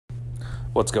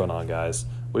What's going on, guys?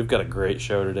 We've got a great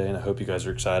show today, and I hope you guys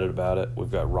are excited about it.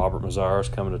 We've got Robert Mazzaros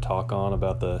coming to talk on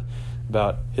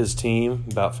about his team,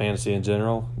 about fantasy in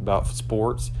general, about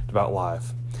sports, about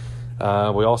life.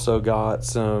 We also got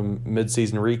some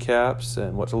mid-season recaps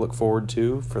and what to look forward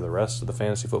to for the rest of the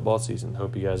fantasy football season.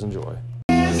 Hope you guys enjoy.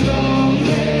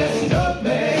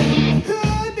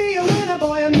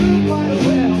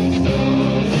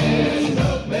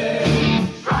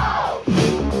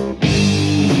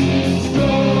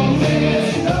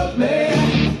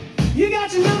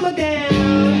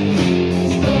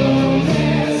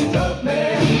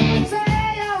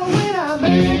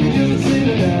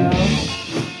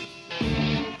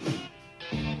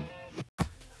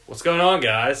 What's going on,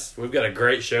 guys? We've got a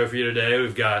great show for you today.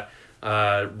 We've got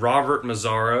Robert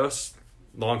Mazzaros,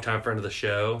 longtime friend of the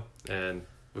show, and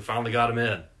we finally got him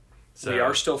in. So we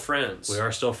are still friends. We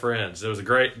are still friends. It was a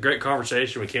great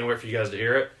conversation. We can't wait for you guys to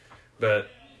hear it. But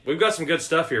we've got some good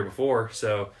stuff here before,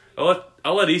 so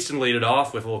I'll let Easton lead it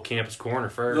off with a little Campus Corner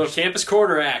first. A little Campus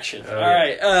Corner action. All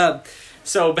right.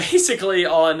 So basically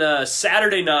on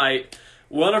Saturday night,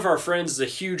 one of our friends is a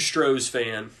huge Stros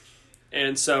fan.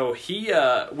 And so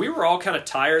we were all kind of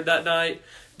tired that night,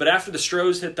 but after the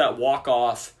Stros hit that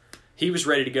walk-off, he was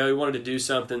ready to go. He wanted to do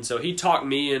something, so he talked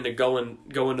me into going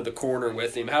to the corner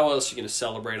with him. How else are you going to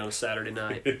celebrate on a Saturday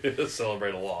night?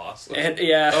 Celebrate a loss. And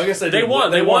yeah, I guess they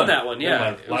won. They won that one.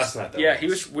 Yeah, last night.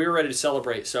 We were ready to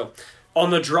celebrate. So on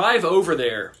the drive over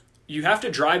there, you have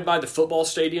to drive by the football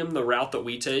stadium, the route that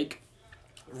we take.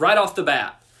 Right off the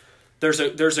bat, there's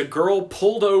a girl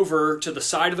pulled over to the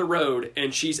side of the road,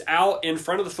 and she's out in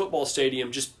front of the football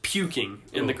stadium just puking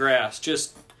in the grass,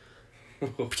 just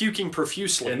puking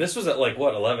profusely. And this was at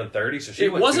 11:30, so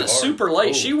it wasn't super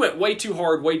late. Ooh. She went way too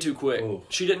hard, way too quick. Ooh.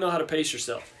 She didn't know how to pace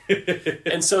herself.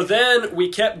 And so then we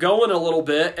kept going a little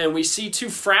bit, and we see two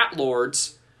frat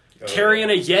lords carrying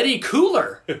a Yeti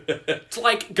cooler. It's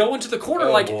like going to the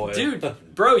corner, dude,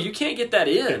 bro, you can't get that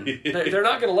in. They're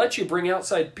not going to let you bring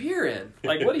outside beer in.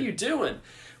 Like, what are you doing?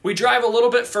 We drive a little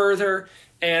bit further,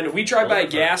 and we drive by a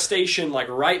gas station,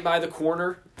 right by the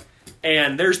corner,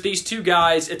 and there's these two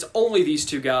guys. It's only these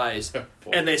two guys,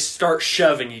 and they start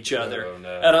shoving each other. Oh,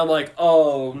 no. And I'm like,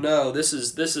 oh no, this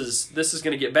is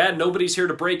going to get bad. Nobody's here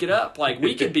to break it up.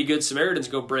 We could be good Samaritans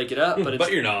and go break it up,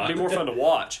 but you're not. It'd be more fun to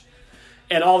watch.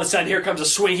 And all of a sudden, here comes a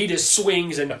swing. He just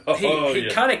swings, and he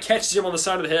kind of catches him on the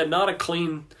side of the head. Not a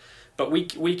clean, but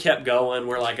we kept going.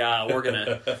 We're like, we're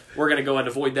gonna go and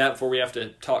avoid that before we have to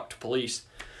talk to police.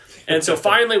 And so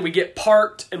finally, we get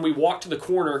parked and we walk to the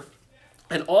corner.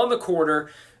 And on the corner,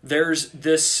 there's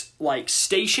this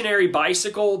stationary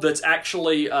bicycle that's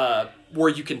actually where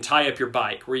you can tie up your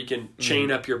bike, where you can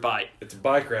chain up your bike. It's a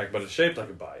bike rack, but it's shaped like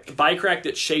a bike. A bike rack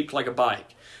that's shaped like a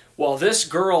bike. Well, this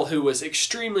girl who was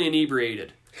extremely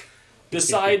inebriated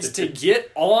decides to get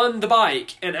on the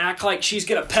bike and act like she's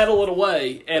going to pedal it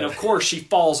away, and of course she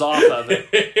falls off of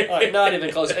it. Not even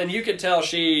close. And you can tell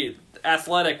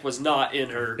athletic was not in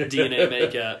her DNA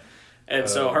makeup. And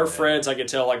so her friends, I could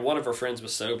tell, one of her friends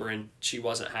was sober and she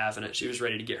wasn't having it. She was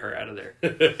ready to get her out of there.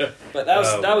 But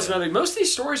that was another. Most of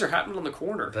these stories are happening on the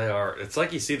corner. They are. It's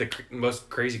like you see the most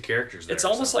crazy characters there. It's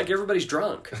almost like everybody's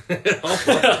drunk.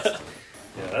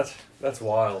 Yeah, that's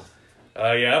wild.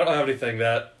 I don't have anything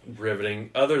that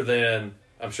riveting other than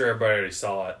I'm sure everybody already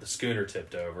saw it. The schooner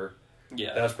tipped over.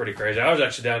 Yeah. That was pretty crazy. I was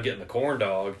actually down getting the corn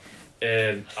dog,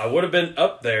 and I would have been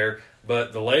up there,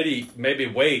 but the lady made me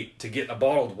wait to get a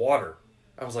bottled water.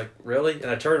 I was like, really? And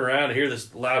I turn around and hear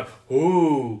this loud,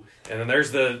 ooh, and then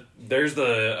there's the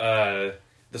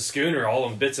schooner all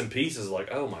in bits and pieces.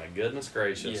 Oh my goodness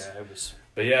gracious. Yeah, it was.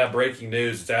 But yeah, breaking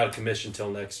news, it's out of commission till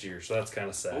next year, so that's kind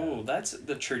of sad. Oh, that's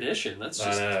the tradition. That's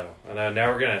just... I know.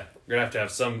 Now we're gonna have to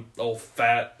have some old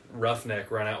fat roughneck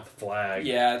run out with the flag.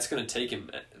 Yeah, it's gonna take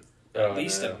him at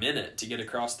least a minute to get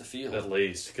across the field. At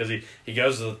least, because he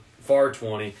goes to the far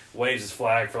 20, waves his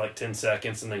flag for 10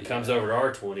 seconds, and then comes over to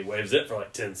our 20, waves it for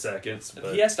 10 seconds.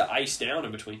 But he has to ice down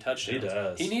in between touchdowns. He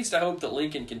does. He needs to hope that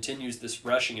Lincoln continues this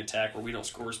rushing attack where we don't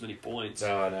score as many points.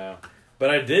 Oh, I know. But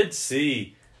I did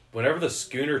see... Whenever the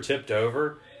schooner tipped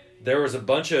over, there was a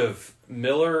bunch of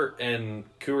Miller and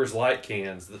Coors Light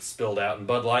cans that spilled out and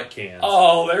Bud Light cans.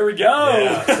 Oh, there we go.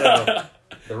 Yeah, so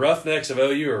the Roughnecks of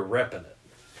OU are repping it.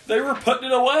 They were putting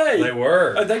it away. They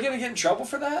were. Are they going to get in trouble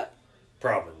for that?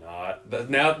 Probably not. But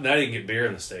now you can get beer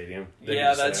in the stadium.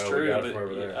 Yeah, that's true.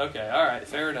 Okay, all right,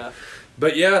 fair enough.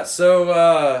 But yeah,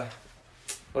 so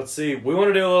let's see. We want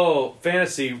to do a little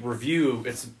fantasy review.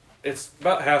 It's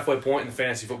about halfway point in the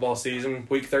fantasy football season.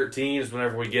 Week 13 is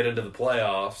whenever we get into the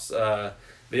playoffs. But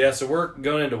yeah, so we're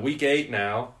going into week 8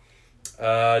 now.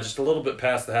 just a little bit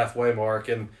past the halfway mark,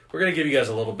 and we're going to give you guys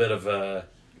a little bit of a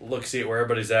look-see at where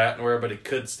everybody's at and where everybody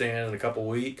could stand in a couple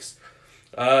weeks.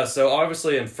 So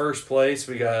obviously in first place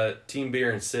we got Team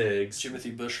Beer and Sigs.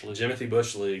 Jimothy Bush League. Jimothy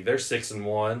Bush League. They're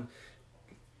 6-1.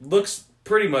 Looks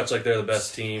pretty much like they're the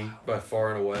best team by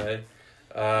far and away.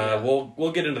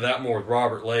 We'll get into that more with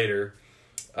Robert later.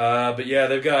 But yeah,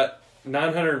 they've got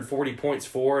 940 points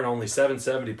for and only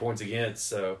 770 points against.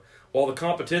 So while the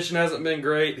competition hasn't been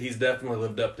great, he's definitely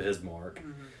lived up to his mark.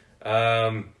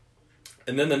 Mm-hmm.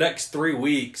 And then the next 3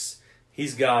 weeks,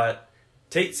 he's got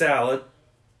Tate Salad,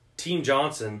 Team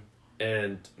Johnson,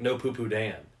 and No Poo Poo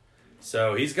Dan.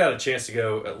 So he's got a chance to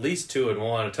go at least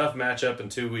 2-1. A tough matchup in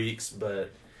 2 weeks,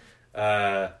 but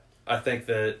I think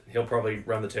that he'll probably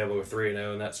run the table with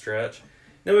 3-0 in that stretch.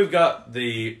 Then we've got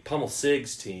the Pummel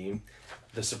Sigs team,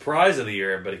 the surprise of the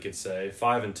year, everybody could say,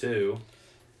 5-2.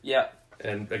 Yeah.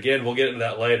 And again, we'll get into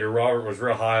that later. Robert was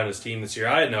real high on his team this year.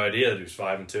 I had no idea that he was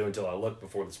 5-2 until I looked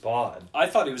before this pod. I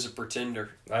thought he was a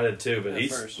pretender. I did too, but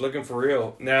he's first. Looking for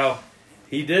real. Now,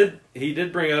 he did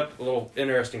bring up a little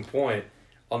interesting point.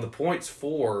 On the points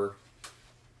for,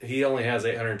 he only has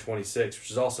 826,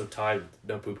 which is also tied with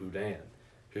No Poo Poo Dan,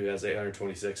 who has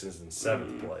 826 and is in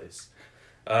 7th place.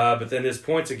 But then his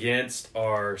points against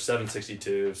are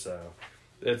 762, so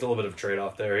it's a little bit of a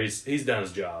trade-off there. He's done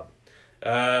his job.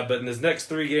 But in his next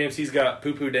 3 games, he's got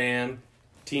Poo Poo Dan,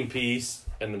 Team Peace,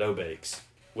 and the No Bakes,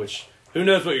 which who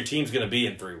knows what your team's going to be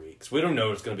in 3 weeks. We don't know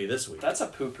what it's going to be this week. That's a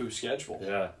poo-poo schedule.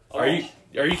 Yeah. Oh. Are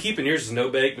you keeping yours as No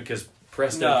Bake because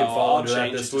Preston No, can fall I'll into that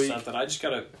change this it week? to something. I just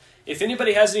got to... If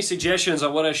anybody has any suggestions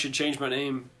on what I should change my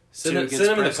name Send to them against in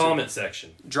the Preston, comment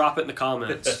section. drop it in the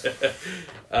comments.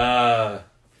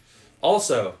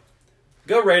 Also,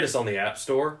 go rate us on the App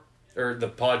Store or the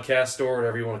podcast store,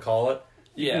 whatever you want to call it.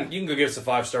 You can go give us a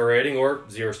 5-star rating or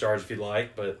 0 stars if you'd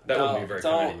like, but that wouldn't be very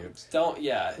kind of you.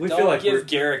 We feel don't like give we're-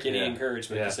 Garrick any yeah,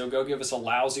 encouragement, yeah. because he'll go give us a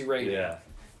lousy rating. Yeah.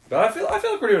 But I feel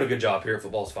like we're doing a good job here at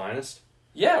Football's Finest.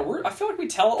 Yeah, I feel like we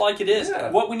tell it like it is.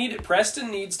 Yeah. What we need at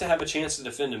Preston needs to have a chance to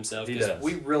defend himself, He because does.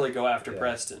 we really go after Yeah.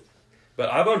 Preston. But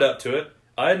I've owned up to it.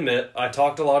 I admit I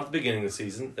talked a lot at the beginning of the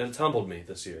season, and it's humbled me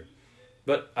this year.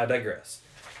 But I digress.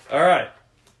 All right.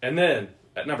 And then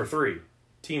at number 3,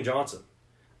 Team Johnson.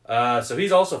 So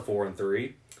he's also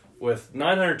 4-3 with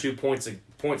 902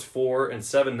 points for and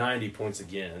 790 points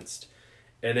against.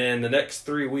 And in the next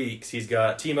 3 weeks, he's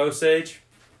got Team Osage,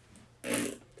 Beer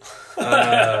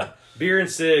and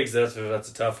Sigs. That's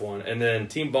a tough one. And then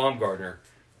Team Baumgartner.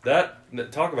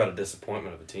 Talk about a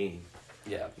disappointment of a team.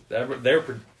 Yeah. They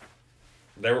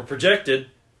were projected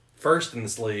first in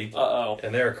this league, Uh-oh.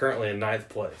 and they are currently in 9th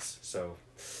place. So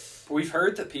We've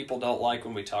heard that people don't like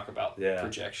when we talk about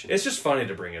projections. it's just funny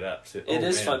to bring it up. Too. It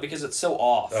is fun because it's so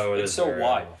off. Oh, it's is so very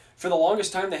wide. off. For the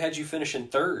longest time, they had you finish in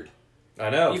 3rd. I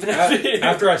know. Even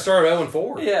After I started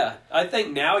 0-4. Yeah, I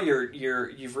think now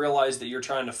you've realized that you're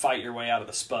trying to fight your way out of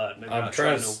the spud. Maybe I'm not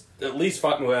trying to at least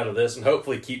fight my way out of this and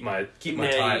hopefully keep my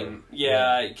title. name.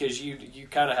 Yeah, because you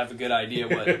kind of have a good idea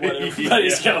what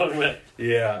everybody's going with.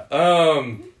 Yeah.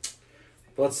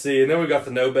 Let's see. And then we got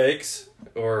the No Bakes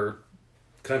or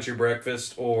Country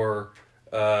Breakfast or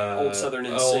Old Southern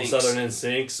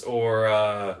Instincts or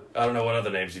I don't know what other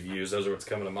names you've used. Those are what's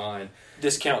coming to mind.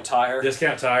 Discount Tire.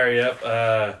 Discount Tire.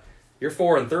 Yep. You're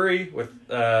 4-3 with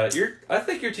I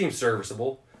think your team's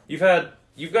serviceable. You've got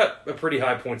a pretty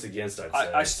high points against.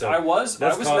 I'd say. I was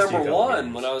that's cost you a number couple 1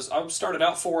 games. when I started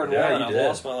out 4-1. Yeah, you I've did.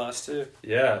 lost my last 2.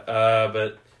 Yeah,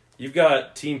 but you've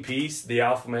got Team Peace, the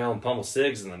Alpha Male, and Pummel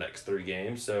Sigs in the next 3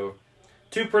 games. So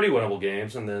 2 pretty winnable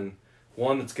games, and then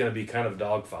one that's going to be kind of a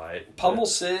dogfight. Pummel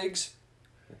Sigs,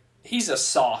 he's a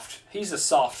soft 5-2.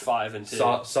 Soft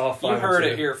 5-2. You heard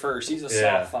it here first. He's a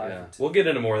soft 5-2. Yeah. We'll get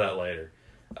into more of that later.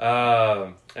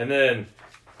 And then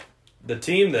the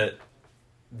team that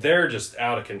they're just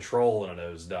out of control in a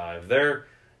nosedive.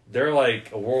 They're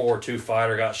like a World War II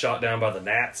fighter got shot down by the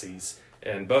Nazis,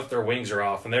 and both their wings are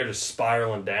off, and they're just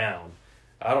spiraling down.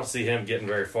 I don't see him getting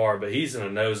very far, but he's in a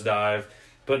nosedive,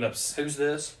 putting up. Who's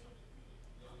this?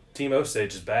 Team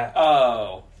Osage is back.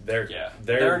 Oh, They're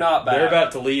not back. They're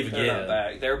about to leave they're again. not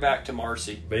back. They're back to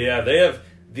Marcy. But yeah, they have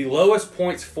the lowest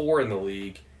points for in the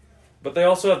league, but they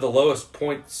also have the lowest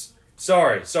points.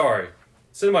 Sorry.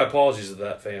 Send my apologies to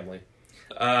that family.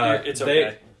 It's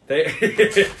okay.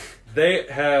 They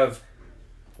have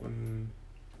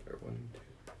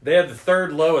they have the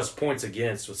 3rd lowest points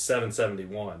against with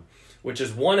 771, which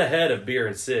is 1 ahead of Beer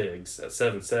and Sigs at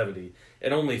 770,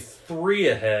 and only 3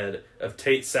 ahead of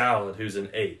Tate Salad, who's in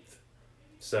 8th.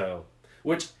 So,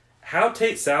 how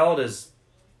Tate Salad is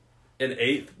in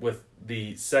 8th with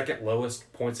the 2nd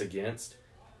lowest points against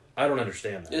I don't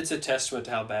understand that. It's a testament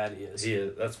to how bad he is. He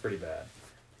is. That's pretty bad.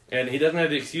 And he doesn't have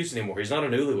the excuse anymore. He's not a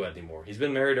newlywed anymore. He's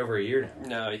been married over a year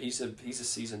now. No, he's a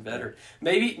seasoned veteran.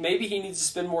 Maybe he needs to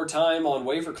spend more time on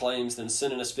waiver claims than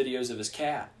sending us videos of his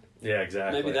cat. Yeah,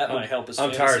 exactly. Maybe that might help us.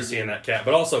 I'm tired of seeing that cat.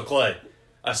 But also, Clay,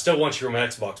 I still want you for my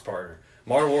Xbox partner.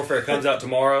 Modern Warfare comes out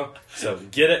tomorrow, so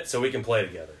get it so we can play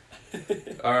together.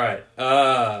 All right.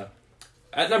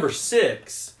 At number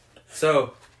 6,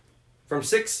 so from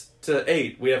 6 to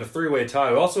 8, we have a 3-way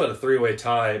tie. We also had a 3-way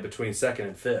tie between 2nd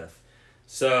and 5th.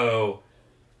 So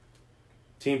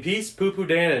Team Peace, Poo Poo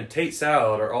Dan, and Tate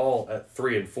Salad are all at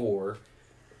 3 and 4,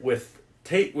 with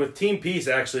Team Peace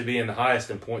actually being the highest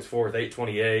in points for with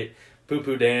 828. Poo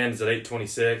Poo Dan's at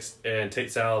 826, and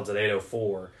Tate Salad's at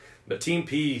 804. But Team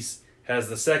Peace has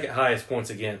the second highest points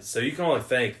against. So you can only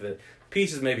think that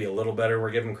Peace is maybe a little better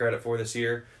we're giving him credit for this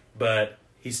year, but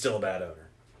he's still a bad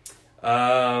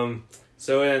owner.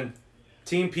 So in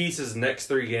Team Peace's next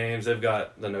 3 games, they've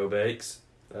got the No Bakes.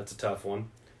 That's a tough one.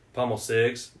 Pummel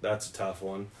Sigs. That's a tough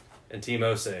one. And Team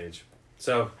Osage.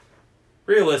 So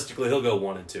realistically, he'll go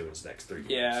 1 and 2 in his next 3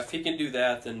 games. Yeah, if he can do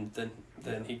that, then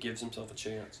he gives himself a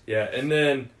chance. Yeah, and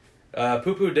then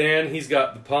Poo Poo Dan, he's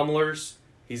got the Pummelers.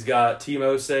 He's got Team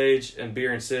Osage and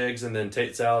Beer and Sigs, and then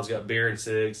Tate Salad's got Beer and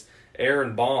Sigs,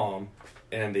 Aaron Baum,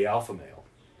 and the Alpha Male.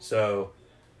 So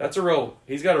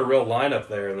he's got a real lineup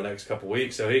there in the next couple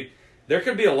weeks. So there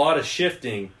could be a lot of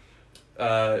shifting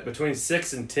between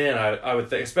 6 and 10. I would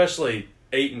think, especially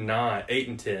 8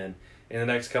 and 10 in the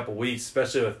next couple weeks,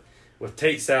 especially with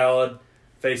Tate Salad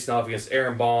facing off against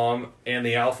Aaron Baum and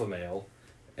the Alpha Male,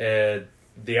 and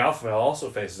the Alpha Male also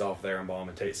faces off with Aaron Baum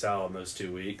and Tate Salad in those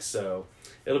 2 weeks. So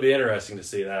it'll be interesting to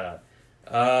see that.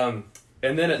 And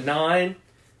then at 9,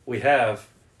 we have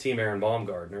Team Aaron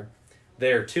Baumgardner.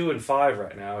 They are 2 and 5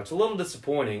 right now. It's a little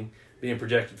disappointing being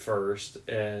projected first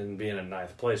and being in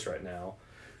 9th place right now.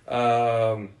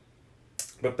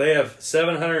 But they have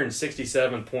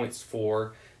 767 points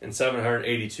for and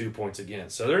 782 points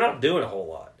against. So they're not doing a whole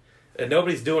lot. And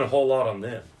nobody's doing a whole lot on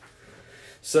them.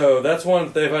 So that's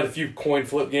one. They've had a few coin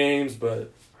flip games,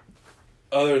 but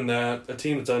other than that, a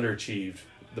team that's underachieved.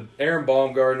 The Aaron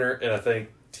Baumgardner and I think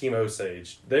Team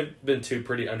Osage, they've been 2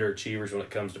 pretty underachievers when it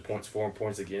comes to points for and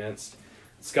points against.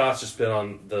 Scott's just been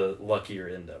on the luckier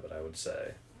end of it, I would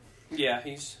say. Yeah,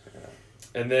 he's...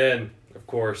 And then, of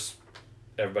course,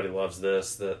 everybody loves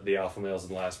this, the Alpha Male's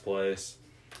in last place.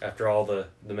 After all the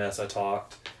mess I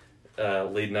talked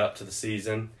leading up to the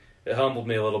season, it humbled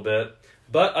me a little bit.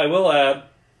 But I will add,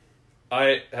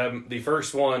 I am the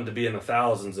first one to be in the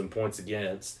thousands in points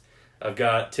against. I've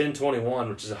got 1021,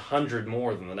 which is 100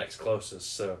 more than the next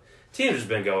closest. So team's just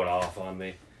been going off on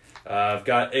me. I've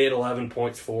got 811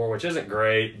 points for, which isn't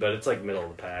great, but it's like middle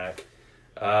of the pack.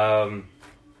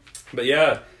 But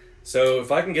yeah, so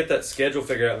if I can get that schedule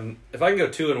figured out, and if I can go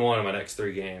 2 and 1 in my next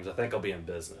 3 games, I think I'll be in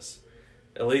business.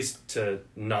 At least to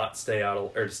not stay out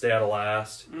of, or to stay out of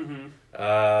last.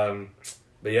 Mm-hmm.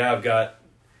 But yeah, I've got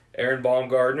Aaron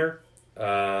Baumgardner,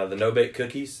 the No Bake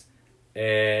Cookies,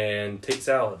 and Tate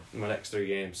Salad in my next 3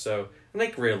 games. So I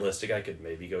think realistic, I could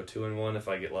maybe go 2 and 1 if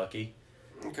I get lucky.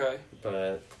 Okay.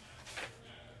 But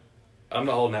I'm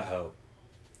not holding out hope.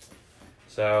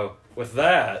 So with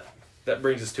that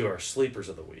brings us to our sleepers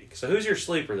of the week. So who's your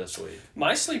sleeper this week?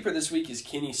 My sleeper this week is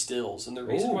Kenny Stills, and the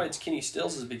reason why it's Kenny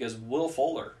Stills is because Will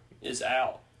Fuller is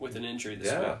out with an injury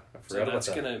this week. I forgot about that's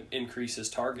that. going to increase his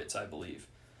targets, I believe.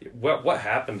 What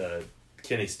happened to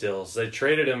Kenny Stills? They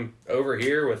traded him over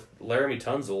here with Laramie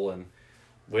Tunzel, and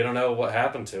we don't know what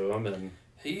happened to him. And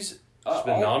he's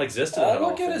been non-existent. I'll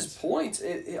look at his points.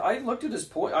 I looked at his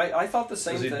point. I thought the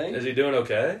same thing. Is he doing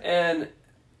okay? And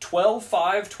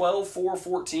 12-5, 12-4,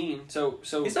 14. So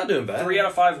he's not doing bad. 3 out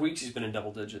of 5 weeks he's been in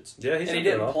double digits. Yeah, and he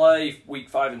didn't play week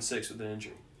 5 and 6 with an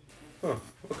injury. Huh.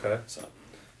 Okay.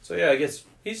 So yeah, I guess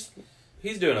he's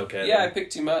doing okay. Yeah, then. I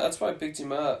picked him up. That's why I picked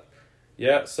him up.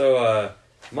 Yeah. So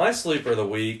my sleeper of the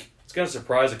week, it's going to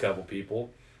surprise a couple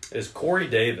people, is Corey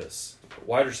Davis,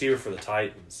 wide receiver for the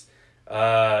Titans.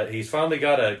 He's finally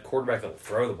got a quarterback that will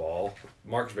throw the ball.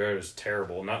 Marcus Mariota is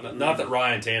terrible. Not that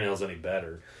Ryan Tannehill's any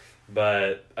better,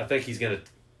 but I think he's going to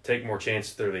take more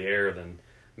chances through the air than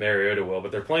Mariota will.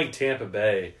 But they're playing Tampa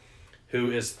Bay,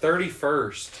 who is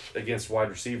 31st against wide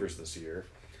receivers this year.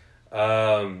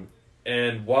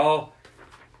 And while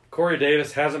Corey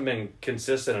Davis hasn't been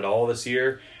consistent at all this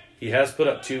year, he has put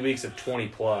up 2 weeks of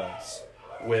 20+,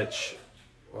 which,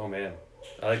 oh man,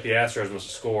 I think the Astros must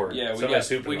have scored. Yeah, we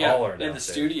got in the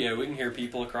studio. We can hear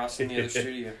people across in the other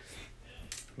studio.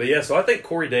 But yeah, so I think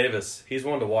Corey Davis, he's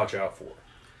one to watch out for.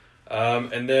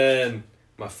 And then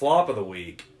my flop of the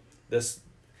week,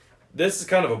 this is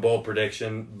kind of a bold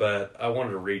prediction, but I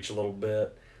wanted to reach a little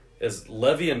bit, is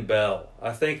Le'Veon Bell.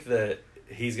 I think that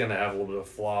he's going to have a little bit of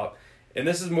flop. And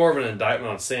this is more of an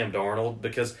indictment on Sam Darnold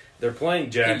because they're playing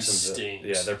Jacksonville. He stinks.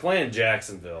 Yeah, they're playing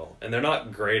Jacksonville. And they're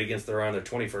not great against the run. They're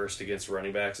 21st against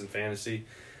running backs in fantasy.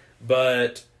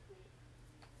 But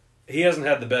he hasn't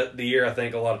had the year I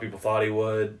think a lot of people thought he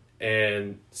would.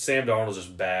 And Sam Darnold's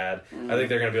just bad. I think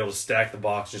they're going to be able to stack the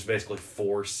box, just basically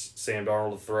force Sam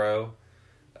Darnold to throw.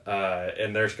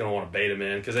 And they're just going to want to bait him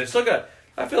in because they've still got,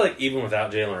 I feel like even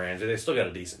without Jalen Ramsey, they've still got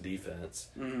a decent defense.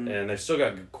 And they've still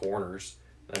got good corners.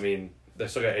 I mean, they've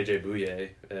still got A.J. Bouye,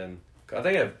 and I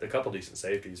think I have a couple decent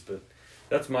safeties, but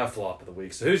that's my flop of the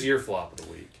week. So who's your flop of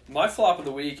the week? My flop of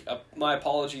the week, my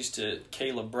apologies to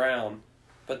Caleb Brown,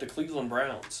 but the Cleveland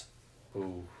Browns.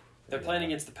 Ooh, They're playing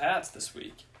against the Pats this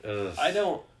week. Ugh.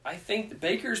 I think that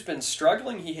Baker's been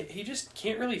struggling. He just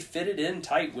can't really fit it in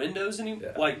tight windows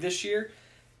like this year,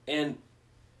 and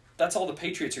that's all the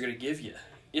Patriots are going to give you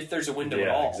if there's a window at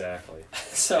all. Yeah, exactly.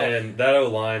 So and that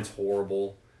O-line's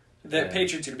horrible. The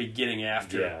Patriots are going to be getting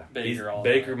after Baker all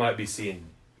Baker night. might be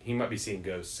seeing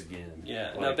ghosts again.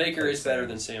 Yeah, now Baker is better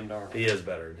than Sam Darnold. He is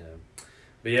better than him.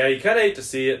 But yeah, you kind of hate to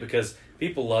see it because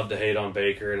people love to hate on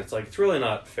Baker, and it's like it's really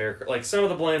not fair. Like some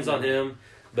of the blame's on him,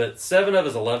 but 7 of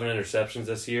his 11 interceptions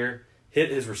this year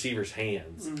hit his receivers'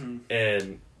 hands,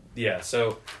 and yeah,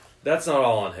 so that's not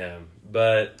all on him.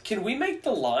 But can we make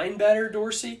the line better,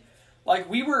 Dorsey? Like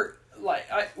we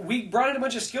brought in a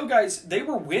bunch of skill guys. They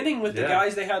were winning with the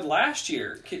guys they had last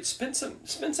year. Spend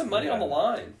some money on the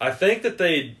line. I think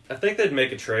they'd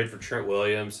make a trade for Trent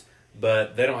Williams,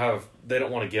 but they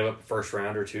don't want to give up a first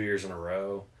rounder 2 years in a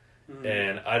row.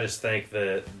 And I just think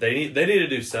that they need to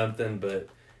do something. But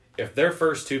if their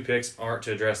first 2 picks aren't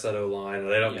to address that O line, and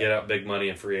they don't get out big money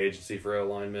in free agency for O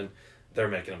linemen, they're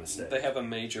making a mistake. They have a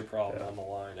major problem on the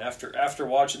line. After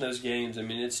watching those games, I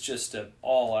mean, it's just an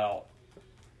all out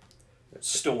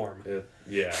storm.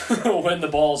 When the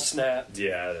ball's snapped.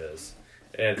 Yeah, it is.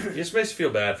 And it just makes you feel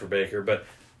bad for Baker. But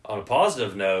on a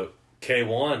positive note,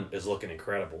 K1 is looking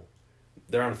incredible.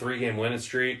 They're on a 3-game winning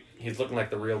streak. He's looking like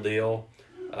the real deal.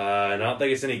 And I don't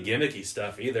think it's any gimmicky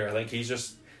stuff either. I think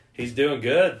he's doing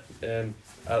good. And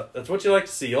that's what you like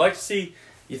to see.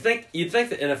 You'd think the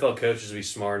NFL coaches would be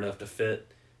smart enough to fit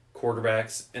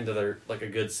quarterbacks into their a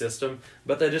good system,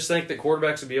 but they just think that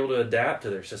quarterbacks would be able to adapt to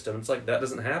their system. It's like that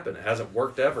doesn't happen. It hasn't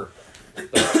worked ever.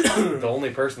 The only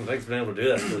person that's been able to do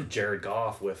that is really Jared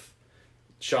Goff with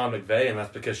Sean McVay, and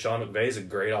that's because Sean McVay's a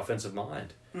great offensive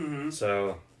mind.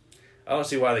 So I don't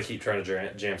see why they keep trying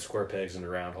to jam square pegs into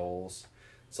round holes.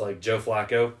 It's like Joe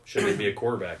Flacco shouldn't be a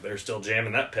quarterback. They're still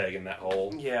jamming that peg in that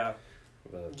hole. Yeah,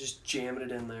 just jamming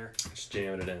it in there. Just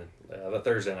jamming it in. That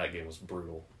Thursday night game was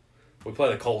brutal. We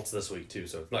play the Colts this week, too,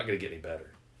 so it's not going to get any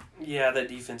better. Yeah, that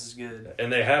defense is good.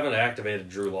 And they haven't activated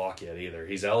Drew Lock yet, either.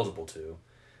 He's eligible to.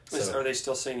 So, are they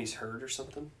still saying he's hurt or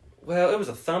something? Well, it was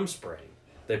a thumb sprain.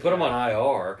 They put him on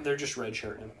IR. They're just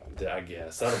redshirting him. I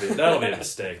guess. That'll be a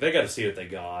mistake. They got to see what they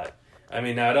got. I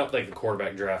mean, now, I don't think the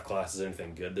quarterback draft class is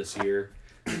anything good this year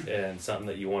and something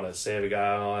that you want to save a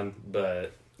guy on.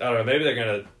 But, I don't know, maybe they're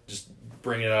going to just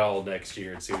bring it all next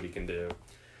year and see what he can do.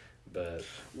 But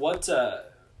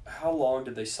how long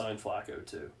did they sign Flacco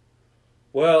to?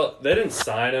 Well, they didn't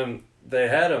sign him. They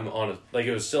had him on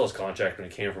it was still his contract when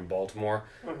he came from Baltimore.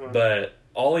 But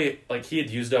he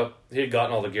had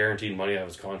gotten all the guaranteed money out of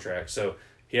his contract. So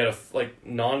he had a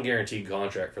non-guaranteed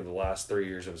contract for the last 3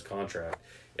 years of his contract.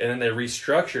 And then they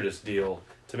restructured his deal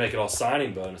to make it all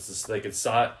signing bonuses so they could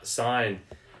sign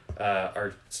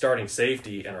our starting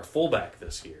safety and our fullback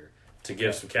this year to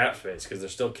give some cap space because they're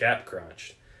still cap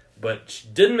crunched. But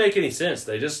it didn't make any sense.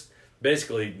 They just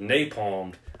basically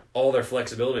napalmed all their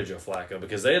flexibility to Joe Flacco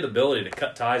because they had the ability to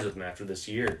cut ties with him after this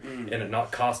year and it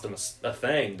not cost them a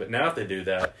thing. But now if they do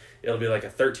that, it'll be like a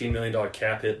 $13 million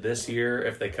cap hit this year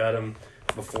if they cut him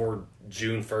before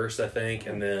June 1st, I think,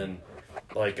 and then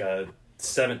like a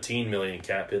 $17 million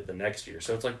cap hit the next year.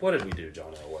 So it's like, what did we do,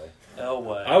 John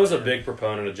Elway? I was a big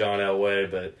proponent of John Elway,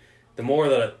 but the more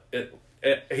that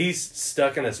he's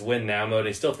stuck in this win now mode, and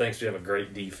he still thinks we have a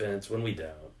great defense when we don't.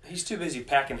 He's too busy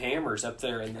packing hammers up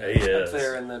there in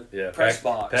the press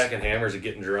box. Packing hammers and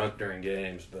getting drunk during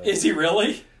games. But is he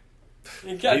really?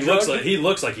 He looks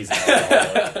like he's an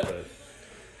alcoholic, but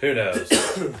who knows?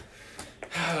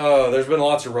 There's been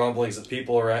lots of rumblings that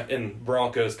people around in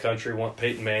Broncos country want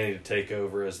Peyton Manning to take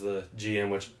over as the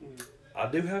GM, which I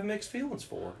do have mixed feelings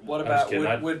for. What about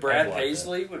would Brad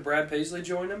Paisley? Would Brad Paisley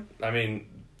join him? I mean,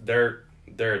 they're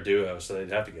a duo, so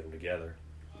they'd have to get them together.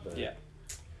 But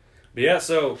yeah,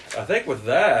 so I think with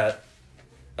that,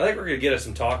 we're going to get us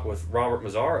some talk with Robert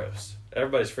Mazzaros.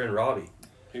 Everybody's friend Robbie.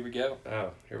 Here we go.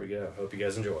 Oh, here we go. Hope you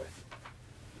guys enjoy.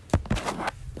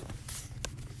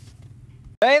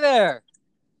 Hey there.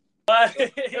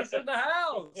 He's in the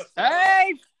house.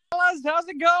 Hey, fellas. How's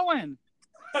it going?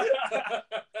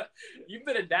 You've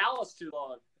been in Dallas too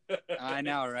long. I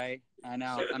know, right? I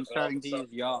know. I'm starting to use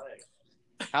y'all.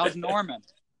 How's Norman?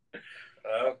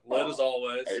 Lit as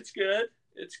always. It's good.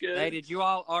 It's good. Hey, did you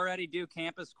all already do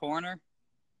Campus Corner?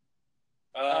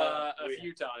 A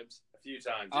few times. A few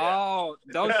times, yeah. Oh,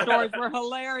 those stories were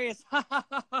hilarious.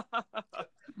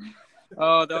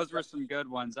 Oh, those were some good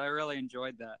ones. I really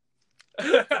enjoyed that.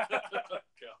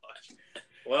 Gosh.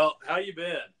 Well, how you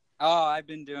been? Oh, I've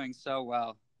been doing so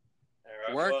well. All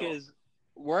right,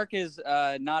 Work is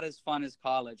not as fun as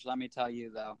college. Let me tell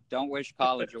you, though. Don't wish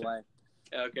college away.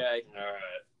 Okay. All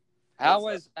right.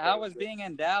 How was being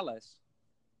in Dallas?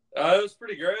 It was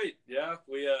pretty great. Yeah,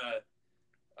 we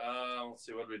let's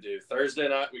see, what did we do? Thursday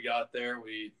night we got there.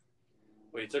 We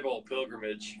took a little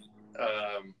pilgrimage.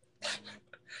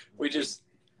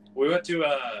 We went to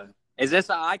Is this?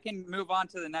 I can move on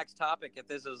to the next topic if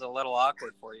this is a little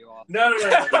awkward for you all. No.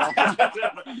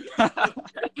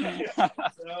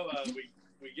 So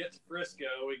we get to Frisco.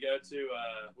 We go to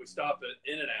we stop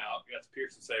at In-N-Out. We got to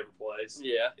Pearson Saver Place.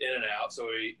 Yeah. In-N-Out. So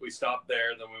we stopped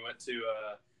there. Then we went to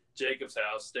Jacob's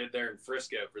house. Stayed there in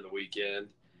Frisco for the weekend.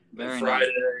 Very Friday,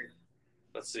 nice.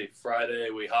 let's see. Friday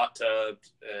we hot tubbed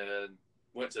and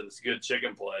went to this good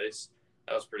chicken place.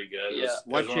 That was pretty good. Yeah.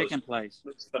 What chicken place?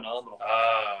 It's phenomenal.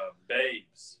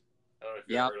 Babes. I don't know if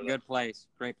you've Yeah, heard of good place.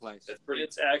 Great place.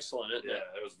 It's excellent, isn't Yeah, it?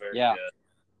 it was very Yeah.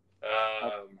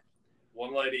 good.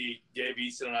 One lady gave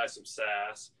Easton and I some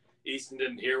sass. Easton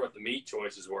didn't hear what the meat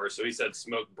choices were, so he said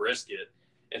smoked brisket.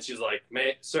 And she's like,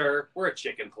 "Man, sir, we're a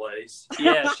chicken place."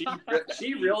 Yeah,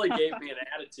 she really gave me an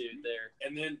attitude there.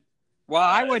 And then Well,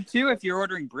 I would too if you're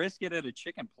ordering brisket at a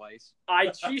chicken place.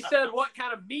 She said, "What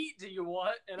kind of meat do you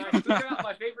want?" And I threw out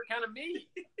my favorite kind of meat.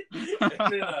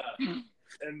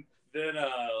 and then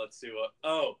let's see what.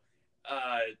 Oh,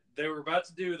 they were about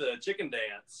to do the chicken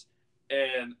dance,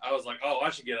 and I was like, "Oh, I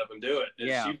should get up and do it." And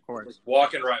Yeah, she of course. was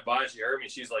walking right by, and she heard me.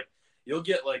 She's like, "You'll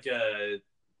get like a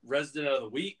resident of the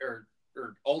week or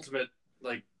ultimate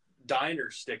like diner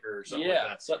sticker or something like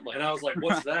that." Something like And that. I was like,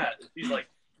 "What's that?" And she's like,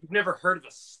 "You've never heard of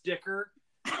a sticker?"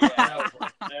 Yeah. And I was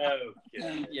like,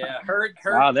 "Okay." Yeah, her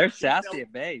Wow, they're sassy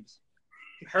at Babes.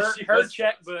 her She her was-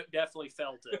 checkbook definitely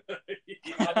felt it.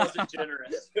 I wasn't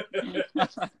generous.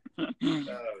 Oh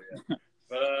yeah,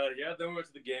 but yeah, then we went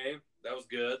to the game. That was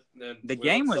good. And then The we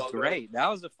game went was to great. That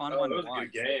was a fun one it to was a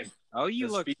watch. good game. Oh, you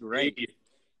The look Speed great. D-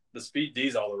 the Speed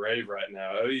D's all the rave right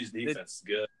now. OU's defense is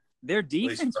good. Their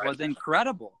least defense right was now.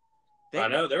 incredible. I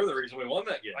know they were the reason we won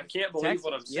that game. I can't believe Texas,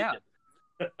 what I'm seeing.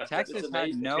 yeah. Texas It's had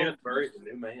amazing. no, Kenneth Murray's a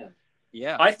new man.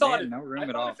 yeah. I they thought had no room I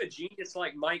at thought all. if a genius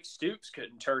like Mike Stoops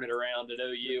couldn't turn it around at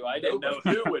OU, I didn't know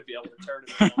Nobody. who would be able to turn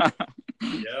it around.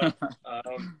 Yeah.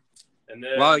 And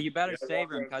then Well, you better yeah, save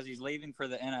him Walker- because he's leaving for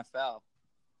the NFL.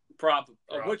 Probably.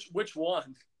 Probably. Which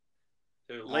one?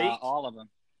 Who? Late? All of them.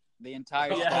 The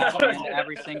entire Yeah. staff and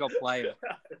every single player.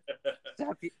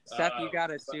 Seth, you got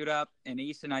to suit up. And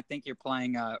Easton, I think you're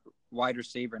playing wide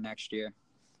receiver next year.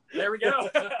 There we go.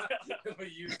 We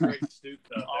used great Stoop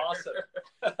though. Awesome.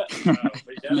 But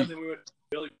yeah, then we went to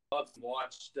Billy Bob's and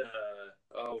watched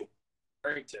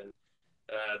Carrington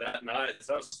that night.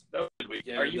 So that was a good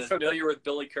weekend. Are you familiar with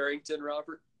Billy Currington,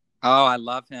 Robert? Oh, I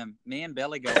love him. Me and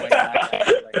Billy go way back.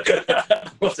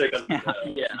 Actually. We'll take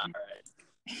a Yeah.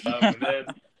 All right.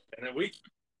 and then we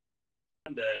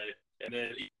Sunday, and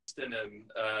then Easton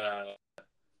and A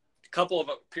couple of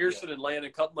Pearson and Landon,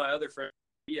 a couple of my other friends,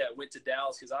 went to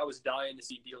Dallas because I was dying to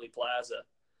see Dealey Plaza.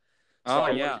 Oh,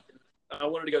 I yeah. I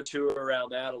wanted to go tour around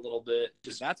that a little bit.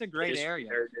 Just That's a great area.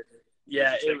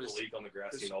 Yeah, Did you it take was. the leak on the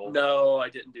grassy knoll. No, I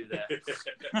didn't do that.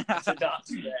 I did not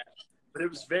do that. But it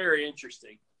was very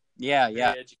interesting. Yeah,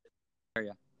 yeah. Very educating.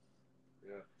 Area.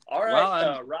 Yeah. All right, Well,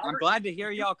 I'm Robert. glad to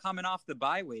hear y'all coming off the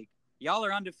bye week. Y'all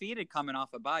are undefeated coming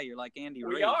off a bye. You're like Andy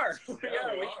Reid. We are. We Yeah,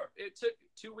 are. we are. It took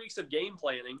 2 weeks of game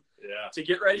planning Yeah. to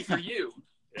get ready for you.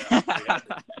 Yeah.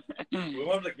 We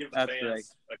wanted to give the That's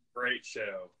fans a great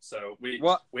show, so we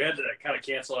What? had to kind of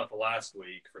cancel out the last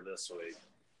week for this week.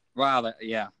 Wow.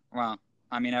 Yeah. Wow.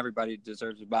 I mean, everybody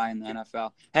deserves a bye in the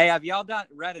NFL. Hey, have y'all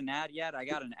read an ad yet? I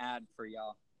got an ad for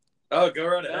y'all. Oh, go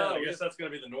right ahead. No, I guess that's going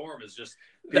to be the norm. Is just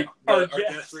Our our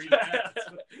guests. guests read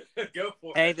ads. Go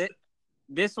for Hey, it.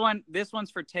 this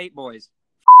one's for Tate Boys.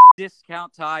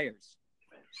 Discount tires.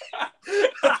 I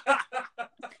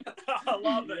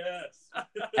love it. Yes.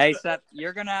 Hey, Seth,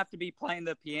 you're gonna have to be playing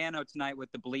the piano tonight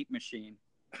with the bleep machine.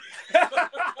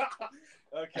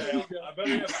 Okay, I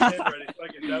better have a pen ready so I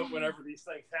can note whenever these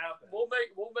things happen. We'll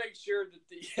make sure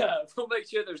that we'll make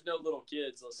sure there's no little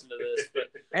kids listen to this.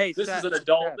 But Hey, this is an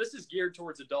adult. This is geared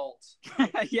towards adults.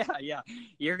 yeah.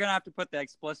 You're gonna have to put the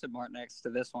explicit mark next to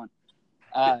this one.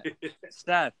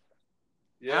 Steph,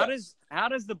 Yeah. how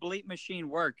does the bleep machine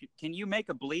work? Can you make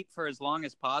a bleep for as long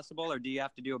as possible, or do you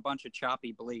have to do a bunch of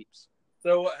choppy bleeps?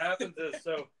 So what happens is,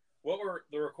 the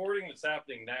recording that's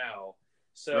happening now,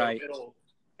 so Right. it'll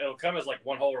come as like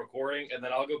one whole recording, and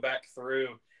then I'll go back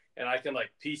through and I can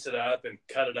like piece it up and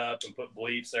cut it up and put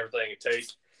bleeps and everything and take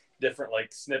different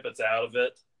like snippets out of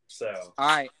it. So All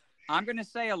right, I'm gonna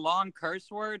say a long curse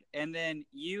word, and then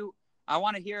I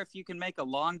want to hear if you can make a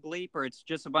long bleep, or it's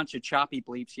just a bunch of choppy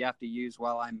bleeps you have to use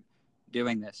while I'm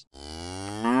doing this.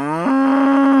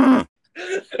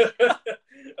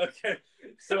 Okay,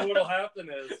 so what'll happen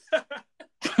is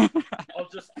I'll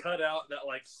just cut out that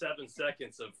like 7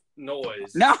 seconds of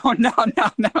noise. No.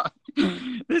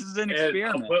 This is an And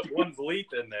experiment. I'll put one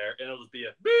bleep in there, and it'll just be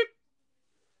a beep.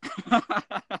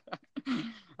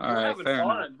 All We're right, having fair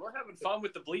fun. enough. We're having fun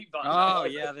with the bleep button. Oh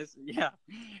yeah,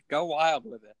 go wild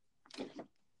with it.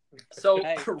 So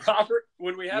Hey. Robert,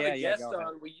 when we have Yeah, a guest go ahead.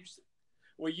 on,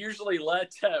 we usually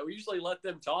let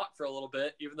them talk for a little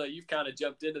bit, even though you've kind of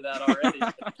jumped into that already.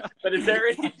 But do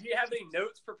you have any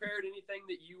notes prepared? Anything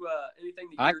that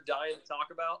you're dying to talk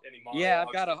about? Any Yeah,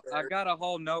 monologues I've got a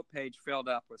whole note page filled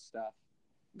up with stuff.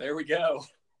 There we go.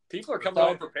 People are coming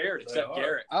on prepared, except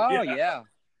Garrett. Oh Yeah. yeah.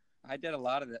 I did a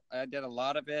lot of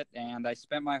it, and I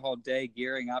spent my whole day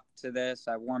gearing up to this.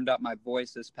 I warmed up my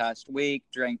voice this past week,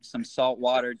 drank some salt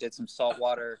water, did some salt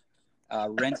water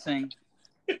rinsing.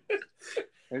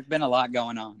 There's been a lot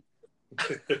going on.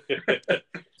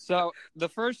 So the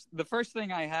first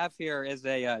thing I have here is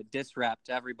a diss rap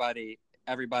to everybody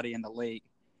in the league.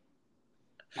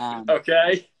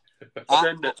 Okay.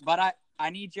 Send it. But I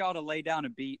need y'all to lay down a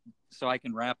beat so I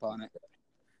can rap on it.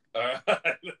 All right.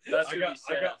 That's I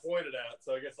got pointed at,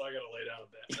 so I guess I got to lay down a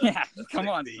bit. Yeah, come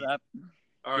on, beat. Seth.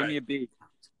 All Give right. me a beat.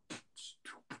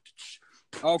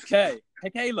 Okay. Hey,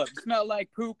 Caleb, you smell like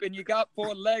poop and you got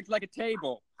 4 legs like a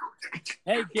table.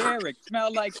 Hey, Garrick,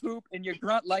 smell like poop and you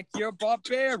grunt like you're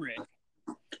barbaric.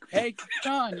 Hey,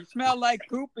 Sean, you smell like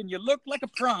poop and you look like a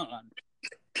prawn.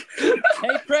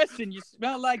 Hey, Preston, you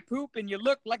smell like poop and you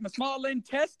look like my small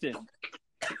intestine.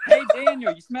 Hey,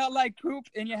 Daniel, you smell like poop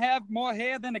and you have more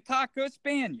hair than a Cocker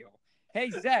Spaniel. Hey,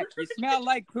 Zach, you smell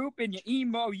like poop and you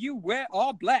emo, you wear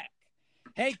all black.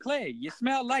 Hey, Clay, you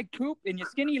smell like poop and you're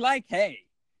skinny like hay.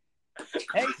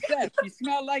 Hey, Seth, you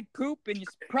smell like poop and you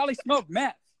probably smoke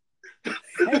meth.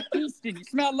 Hey, Easton, you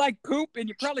smell like poop and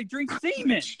you probably drink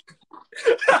semen.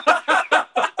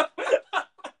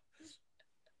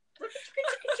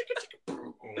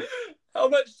 How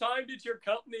much time did your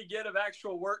company get of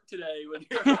actual work today?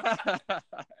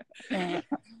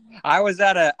 I was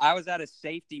at a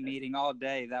safety meeting all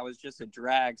day. That was just a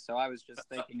drag. So I was just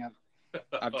thinking of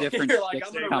different You're like, sticks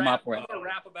I'm to gonna come rap, up with. I'm gonna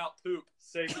rap about poop.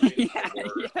 Safety Yeah, means the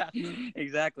word. yeah,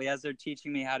 exactly. As they're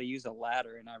teaching me how to use a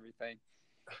ladder and everything.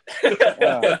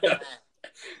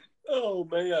 Oh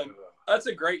man, that's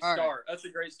a great All right. start. That's a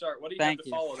great start. What do you Thank have to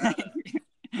you. follow that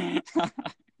up?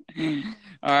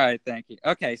 All right, thank you.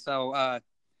 Okay, so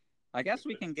I guess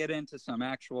we can get into some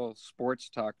actual sports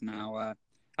talk now.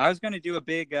 I was going to do a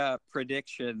big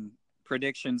prediction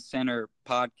center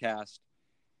podcast.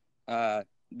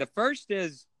 The first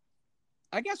is,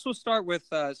 I guess we'll start with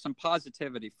some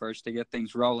positivity first to get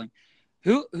things rolling.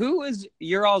 Who is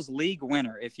your all's league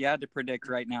winner if you had to predict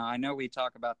right now? I know we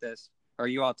talk about this, or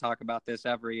you all talk about this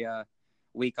every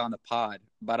week on the pod,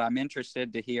 but I'm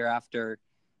interested to hear after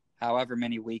however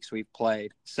many weeks we've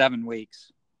played, 7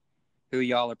 weeks, who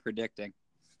y'all are predicting.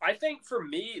 I think for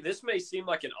me, this may seem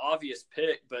like an obvious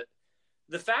pick, but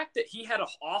the fact that he had an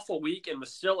awful week and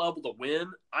was still able to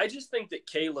win, I just think that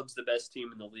Caleb's the best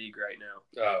team in the league right now.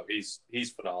 Oh, he's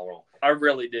phenomenal. I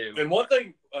really do. And one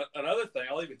thing, another thing,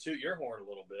 I'll even toot your horn a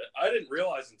little bit. I didn't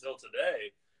realize until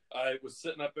today. I was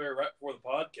sitting up there right before the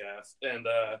podcast, and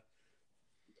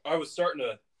I was starting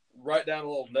to write down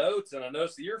little notes, and I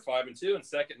noticed that you're 5-2 and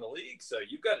second in the league, so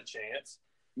you've got a chance.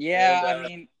 Yeah, And, I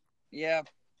mean, yeah.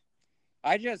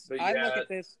 I look at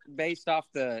this based off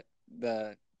the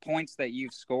points that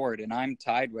you've scored, and I'm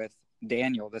tied with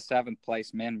Daniel, the 7th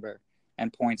place member,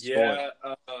 and points scored.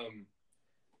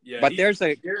 But there's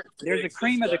a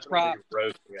cream of the crop.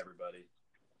 Roasting everybody.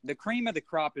 The cream of the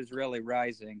crop is really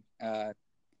rising.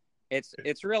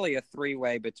 It's really a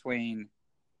 3-way between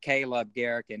Caleb,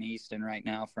 Garrick, and Easton right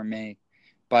now for me.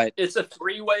 But it's a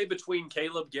 3-way between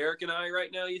Caleb, Garrick, and I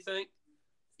right now, you think?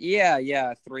 Yeah,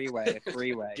 a 3-way.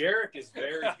 Garrick is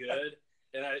very good,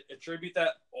 and I attribute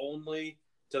that only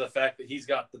to the fact that he's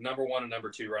got the number 1 and number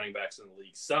 2 running backs in the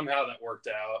league. Somehow that worked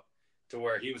out to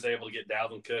where he was able to get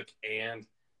Dalvin Cook and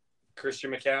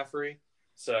Christian McCaffrey.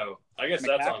 So I guess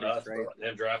that's on us for letting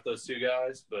him draft those 2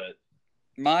 guys. But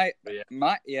my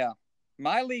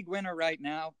league winner right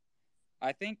now,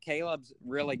 I think Caleb's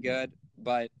really good.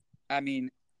 But I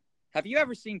mean, have you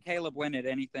ever seen Caleb win at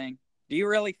anything? Do you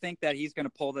really think that he's going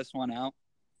to pull this one out?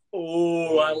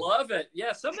 Oh, I love it.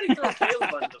 Yeah, somebody throw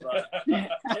Caleb under the bus.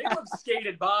 Caleb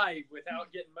skated by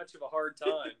without getting much of a hard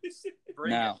time.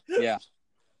 Yeah.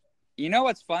 You know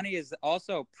what's funny is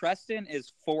also Preston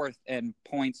is 4th in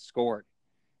points scored.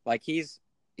 Like he's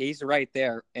right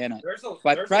there in it. There's a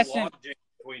Preston, lot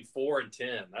between 4 and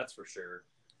 10, that's for sure.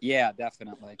 Yeah,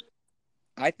 definitely.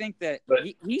 I think that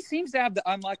he seems to have the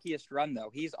unluckiest run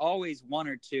though. He's always 1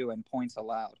 or 2 in points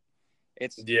allowed.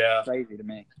 It's crazy to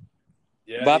me.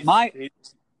 Yeah, but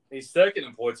he's second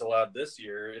in points allowed this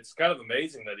year. It's kind of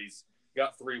amazing that he's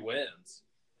got 3 wins.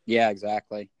 Yeah,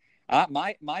 exactly.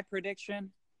 My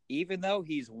prediction, even though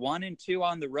he's 1 and 2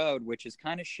 on the road, which is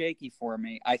kind of shaky for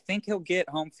me, I think he'll get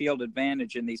home field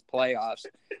advantage in these playoffs.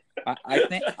 I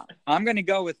think I'm going to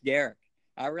go with Garrett.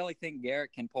 I really think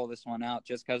Garrett can pull this one out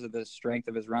just because of the strength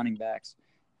of his running backs.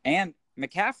 And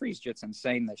McCaffrey's just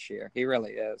insane this year. He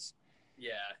really is.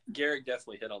 Yeah, Garrett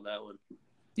definitely hit on that one.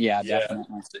 Yeah,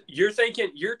 definitely. So you're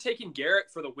taking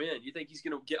Garrett for the win. You think he's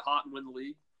going to get hot and win the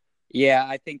league? Yeah,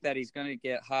 I think that he's going to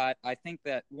get hot. I think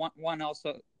that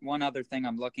one other thing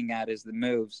I'm looking at is the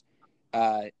moves.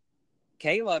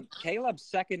 Caleb's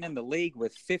second in the league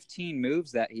with 15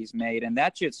 moves that he's made, and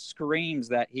that just screams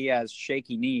that he has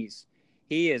shaky knees.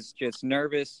 He is just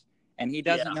nervous, and he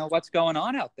doesn't know what's going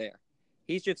on out there.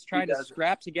 He's just trying to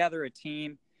scrap together a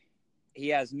team. He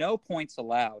has no points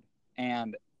allowed,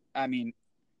 and, I mean,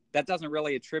 that doesn't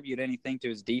really attribute anything to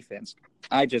his defense.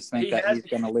 I just think he's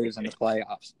going to lose in the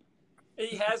playoffs.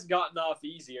 He has gotten off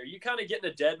easy. Are you kind of getting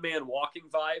a dead man walking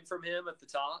vibe from him at the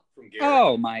top? From Garrett?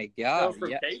 Oh, my God. No, from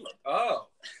Caleb. Oh.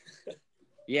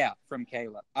 Yeah, from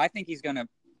Caleb. I think he's gonna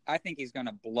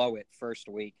blow it first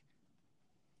week.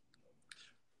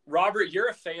 Robert, you're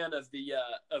a fan of the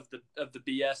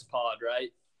BS pod, right?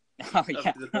 Oh yeah,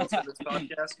 of the Bill Simmons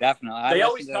podcast. Definitely. They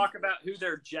always talk about who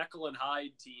their Jekyll and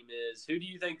Hyde team is. Who do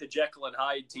you think the Jekyll and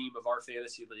Hyde team of our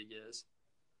fantasy league is?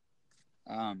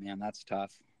 Oh man, that's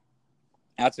tough.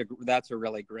 That's a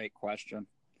really great question.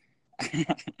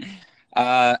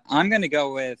 I'm gonna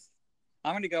go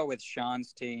with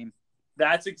Sean's team.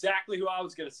 That's exactly who I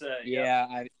was gonna say.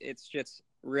 Yeah, it's just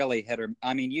really hit or.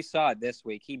 I mean, you saw it this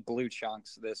week. He blew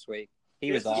chunks this week.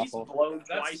 He was awful. He's blown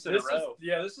twice in a row.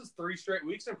 This is 3 straight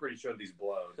weeks. I'm pretty sure he's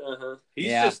blown. Uh-huh.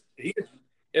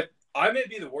 If I may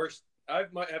be the worst, I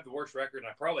might have the worst record, and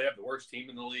I probably have the worst team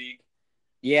in the league.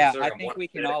 Yeah, I think we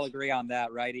can all agree on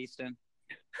that, right, Easton?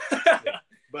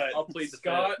 But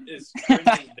Scott is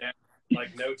trending down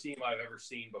like no team I've ever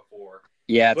seen before.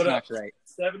 Yeah, it's not great.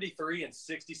 73 and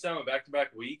 60-some in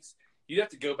back-to-back weeks. You'd have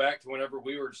to go back to whenever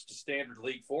we were just a standard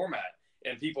league format,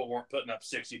 and people weren't putting up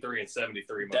 63 and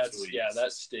 73 most weeks. Yeah,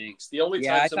 that stinks. The only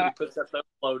time somebody puts up those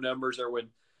low numbers are when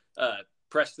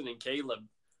Preston and Caleb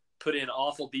put in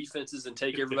awful defenses and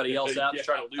take everybody else out to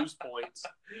try to lose points.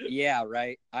 Yeah,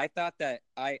 right. I thought that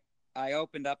I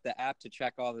opened up the app to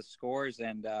check all the scores,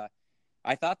 and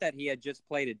I thought that he had just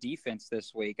played a defense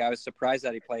this week. I was surprised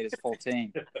that he played his full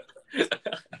team.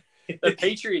 The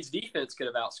Patriots defense could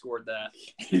have outscored that.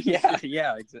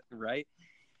 yeah, right.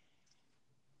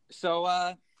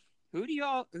 So, who do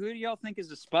y'all think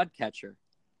is a spud catcher?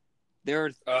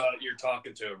 You're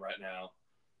talking to him right now.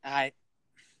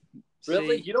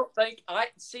 Really? You don't think I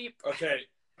see? Okay,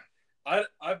 I'm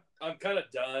kind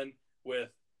of done with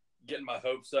getting my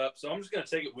hopes up, so I'm just going to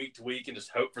take it week to week and just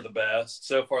hope for the best.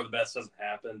 So far, the best hasn't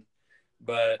happened,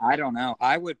 but I don't know.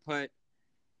 I would put.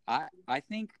 I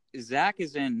think Zach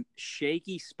is in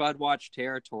shaky spud watch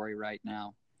territory right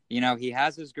now. You know, he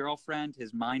has his girlfriend.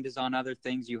 His mind is on other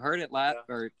things. You heard it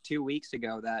 2 weeks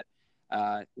ago that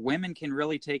women can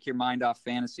really take your mind off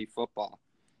fantasy football.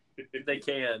 They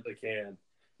can.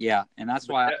 Yeah, and that's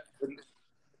why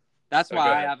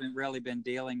I haven't really been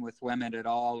dealing with women at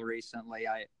all recently.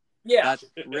 That's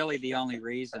really the only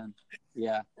reason.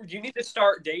 Yeah. You need to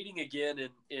start dating again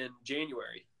in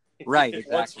January. Right,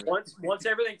 exactly. Once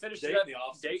everything finishes up,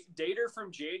 date her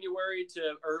from January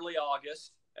to early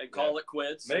August and call it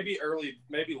quits. Maybe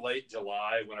late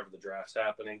July, whenever the draft's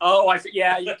happening. Oh,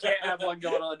 you can't have one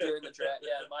going on during the draft.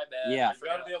 Yeah, my bad. Yeah. You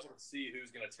got to be able to see who's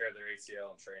going to tear their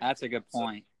ACL in training. That's a good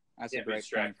point. That's a great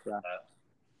point. But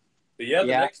the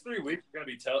next 3 weeks are going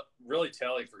to be really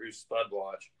telling for who's spud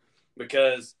watch,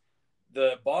 because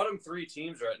the bottom 3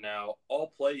 teams right now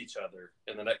all play each other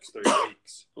in the next 3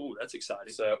 weeks. Ooh, that's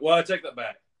exciting. So, well, I take that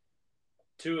back.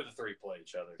 2 of the 3 play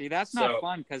each other. See, that's not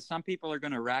fun because some people are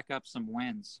going to rack up some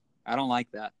wins. I don't like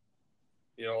that.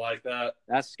 You don't like that?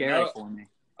 That's scary for me.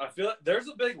 I feel like there's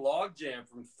a big log jam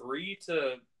from 3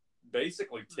 to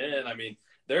basically 10. I mean,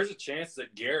 there's a chance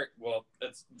that Garrett, well,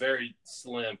 it's very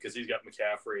slim because he's got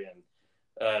McCaffrey and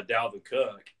Dalvin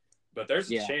Cook, but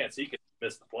there's a chance he could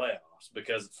miss the playoffs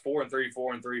because it's 4-3,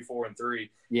 4-3, 4-3,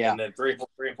 and then 3-4,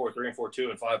 3-4, 3-4,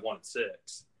 2, and 5-1 and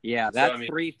 6. Yeah, that's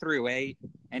 3 through 8,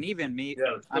 and even me.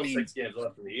 Yeah, there's still 6 games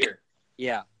left in the year.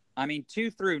 Yeah, I mean 2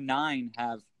 through 9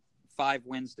 have 5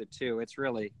 wins to 2. It's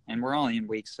really, and we're only in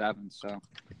week 7, so.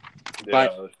 Yeah,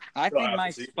 but I think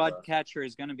my spud catcher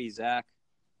is going to be Zach.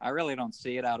 I really don't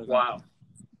see it out of him.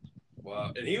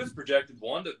 Wow, and he was projected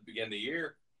 1 to begin the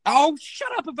year. Oh,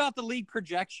 shut up about the league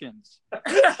projections.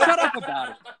 Shut up about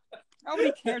it.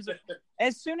 Nobody cares.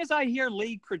 As soon as I hear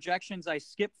league projections, I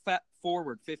skip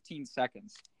forward 15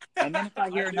 seconds. And then if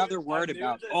I hear another word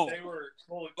about, Clay was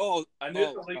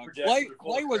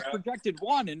projected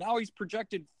 1 and now he's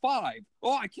projected 5.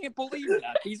 Oh, I can't believe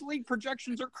that. These league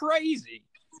projections are crazy.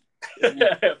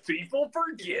 People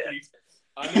forget.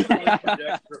 I knew the league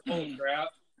projections were full of crap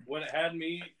when it had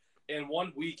me in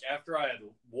 1 week after I had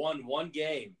won 1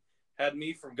 game, had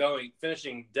me from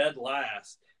finishing dead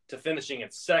last to finishing in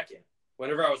 2nd.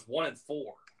 Whenever I was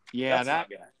 1-4. Yeah,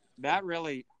 that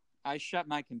really. I shut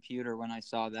my computer when I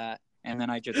saw that, and then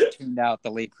I just tuned out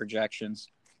the league projections.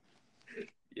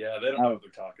 Yeah, they don't know what they're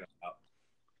talking about.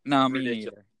 No, me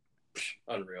neither.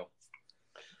 Unreal.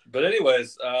 But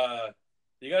anyways,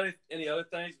 you got any other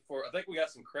things before? I think we got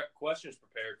some questions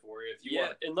prepared for you. If you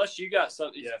want, unless you got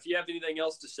something. Yeah. If you have anything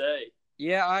else to say.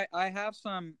 Yeah, I have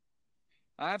some.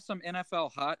 I have some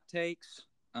NFL hot takes.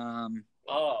 Oh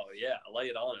yeah, lay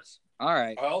it on us. All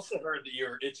right. I also heard that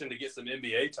you're itching to get some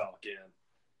NBA talk in.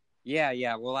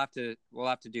 Yeah, we'll have to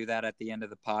do that at the end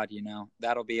of the pod. You know,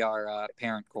 that'll be our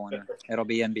parent corner. It'll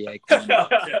be NBA corner.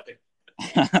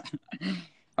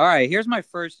 All right, here's my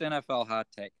first NFL hot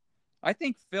take. I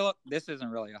think this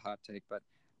isn't really a hot take, but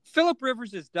Phillip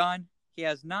Rivers is done. He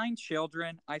has 9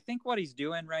 children. I think what he's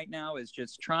doing right now is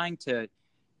just trying to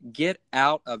get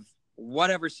out of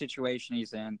whatever situation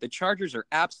he's in. The Chargers are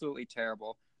absolutely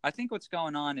terrible. I think what's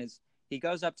going on is he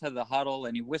goes up to the huddle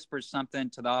and he whispers something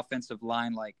to the offensive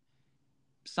line, like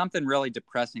something really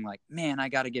depressing, like, man, I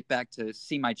got to get back to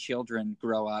see my children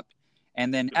grow up.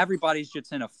 And then everybody's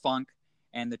just in a funk.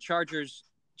 And the Chargers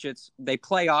they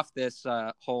play off this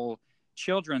whole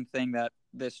children thing,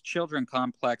 this children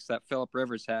complex that Phillip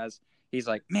Rivers has. He's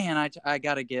like, man, I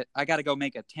got to go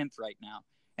make a 10th right now.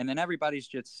 And then everybody's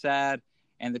just sad.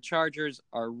 And the Chargers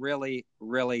are really,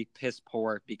 really piss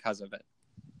poor because of it.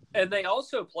 And they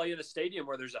also play in a stadium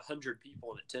where there's 100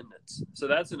 people in attendance. So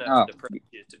that's enough to depress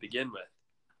you to begin with.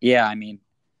 Yeah, I mean,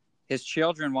 his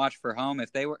children watch for home.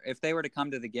 If they were to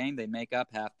come to the game, they'd make up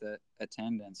half the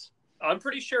attendance. I'm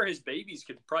pretty sure his babies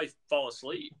could probably fall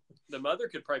asleep. The mother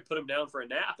could probably put him down for a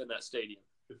nap in that stadium.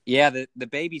 Yeah, the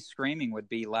baby screaming would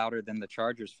be louder than the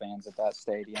Chargers fans at that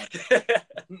stadium.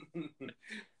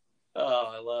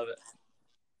 Oh, I love it.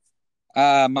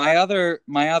 My other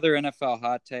NFL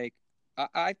hot take,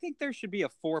 I think there should be a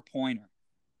 4-pointer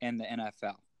in the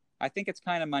NFL. I think it's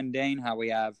kind of mundane how we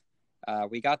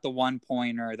got the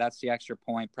 1-pointer. That's the extra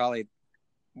point. Probably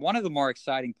one of the more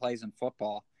exciting plays in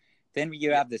football. Then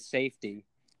you have the safety,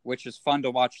 which is fun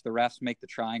to watch the refs make the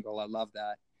triangle. I love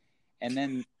that. And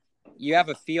then you have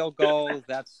a field goal.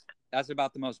 That's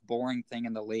about the most boring thing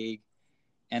in the league.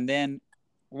 And then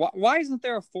why isn't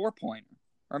there a 4-pointer?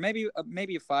 Or maybe a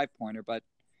 5-pointer, but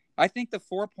I think the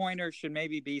 4-pointer should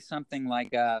maybe be something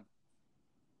like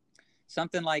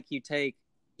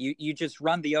you just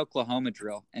run the Oklahoma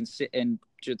drill and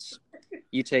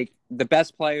you take the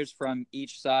best players from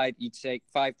each side. You take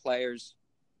 5 players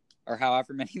or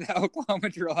however many the Oklahoma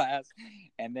drill has,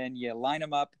 and then you line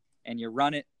them up and you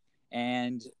run it,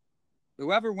 and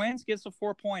whoever wins gets a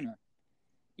 4-pointer.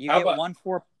 You get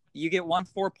one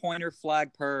 4-pointer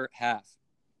flag per half.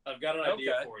 I've got an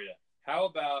idea for you. How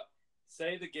about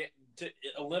say the game to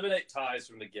eliminate ties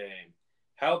from the game?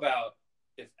 How about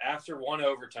if after 1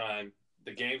 overtime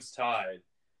the game's tied,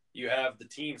 you have the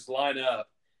teams line up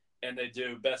and they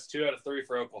do best 2 out of 3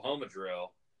 for Oklahoma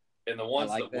drill, and the ones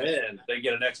that win, they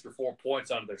get an extra 4 points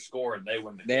on their score and they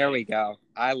win the game. There we go.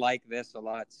 I like this a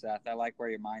lot, Seth. I like where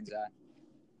your mind's at.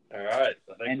 All right.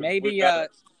 And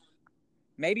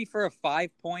maybe for a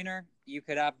 5-pointer, you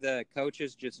could have the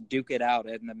coaches just duke it out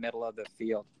in the middle of the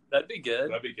field. That'd be good.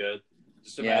 That'd be good.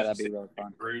 Just that'd be really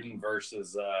fun. Gruden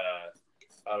versus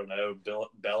I don't know,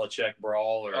 Belichick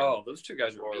brawl or those two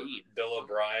guys are mean. Bill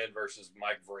O'Brien versus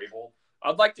Mike Vrabel.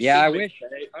 I'd like to see I McVay. wish.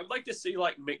 I'd like to see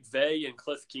like McVay and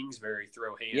Cliff Kingsbury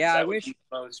throw hands. Yeah, that I would wish. be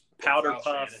the most powder Kyle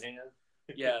puff. Shanahan.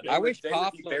 Yeah, I wish they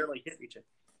would be Coughlin- barely hit each other.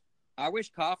 I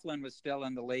wish Coughlin was still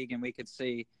in the league and we could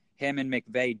see him and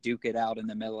McVay duke it out in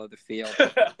the middle of the field.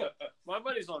 My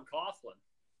money's on Coughlin.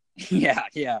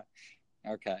 Yeah.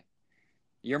 Okay.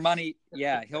 Your money,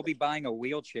 yeah, he'll be buying a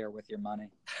wheelchair with your money.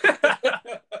 You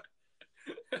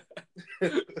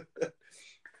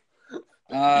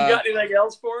got anything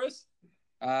else for us?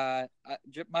 My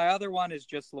other one is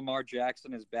just Lamar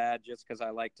Jackson is bad just because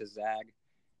I like to zag,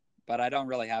 but I don't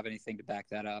really have anything to back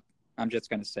that up. I'm just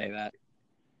going to say that.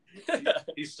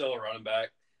 He's still a running back.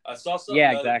 I saw something.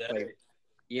 Yeah, the other exactly. day,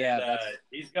 Yeah, and, that's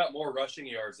he's got more rushing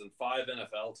yards than 5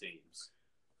 NFL teams.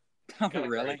 oh,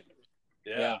 really. Crazy.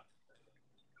 Yeah.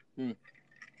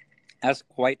 That's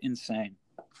quite insane.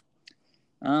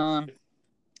 So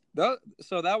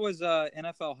that was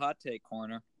NFL hot take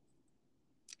corner.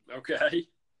 Okay.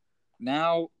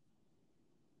 Now,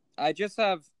 I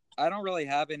don't really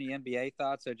have any NBA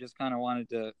thoughts. I just kind of wanted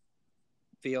to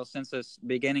feel, since this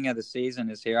beginning of the season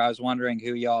is here, I was wondering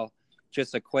who y'all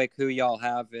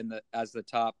have as the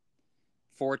top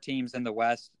 4 teams in the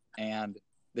West and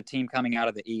the team coming out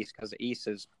of the East, because the East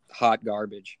is hot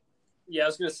garbage. Yeah, I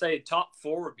was going to say top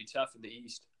 4 would be tough in the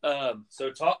East.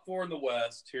 So top 4 in the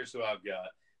West, here's who I've got.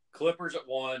 Clippers at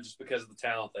 1 just because of the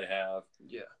talent they have.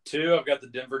 Yeah. 2, I've got the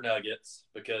Denver Nuggets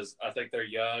because I think they're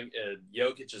young and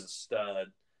Jokic is a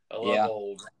stud. I love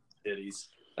old titties.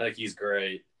 I think he's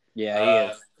great. Yeah,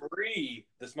 he is. 3,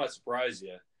 this might surprise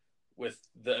you, with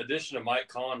the addition of Mike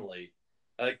Conley,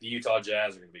 I think the Utah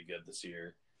Jazz are going to be good this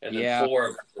year. And then 4,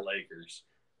 I've got the Lakers.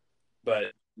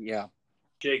 But yeah,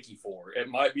 shaky 4. It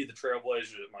might be the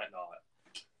Trailblazers, it might not.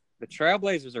 the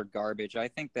Trailblazers are garbage. I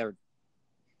think they're.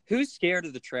 Who's scared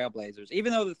of the Trailblazers?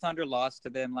 Even though the Thunder lost to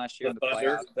them last year in the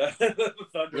playoffs. The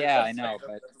Thunder. Yeah, I know, but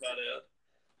that's about it.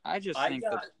 I just think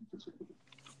the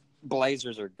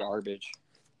Blazers are garbage.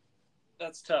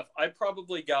 That's tough. I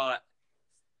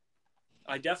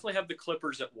definitely have the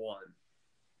Clippers at 1.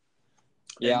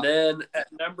 Yeah. And then at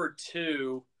number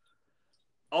 2,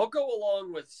 I'll go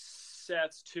along with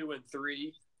Seth's 2 and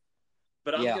 3,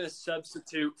 but I'm going to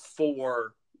substitute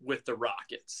 4 with the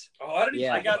Rockets. Oh, I didn't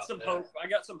even I got some hope. I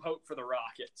got some hope for the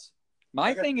Rockets.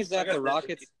 My thing is that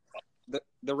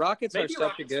the Rockets are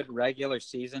such a good regular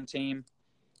season team.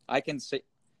 I can see,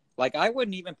 like, I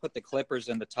wouldn't even put the Clippers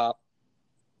in the top,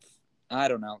 I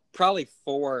don't know, probably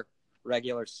 4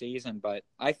 regular season, but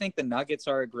I think the Nuggets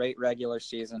are a great regular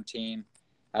season team,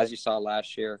 as you saw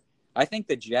last year. I think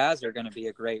the Jazz are going to be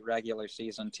a great regular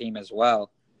season team as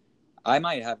well. I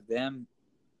might have them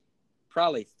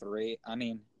probably 3. I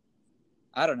mean,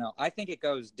 I don't know. I think it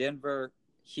goes Denver,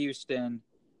 Houston,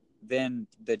 then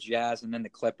the Jazz, and then the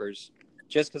Clippers.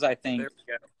 Just because I think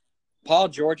Paul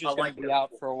George is going to be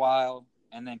out for a while,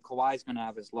 and then Kawhi's going to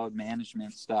have his load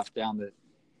management stuff down the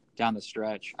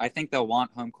stretch. I think they'll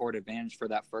want home court advantage for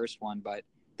that first one, but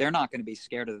they're not going to be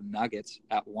scared of the Nuggets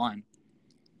at 1.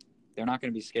 They're not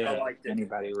going to be scared of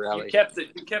anybody, really.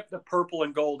 You kept the purple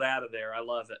and gold out of there. I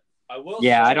love it. I will.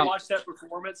 Yeah, say, I don't watch that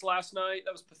performance last night.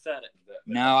 That was pathetic.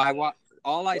 No,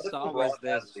 all I saw was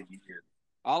this.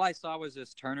 All I saw was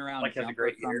this turnaround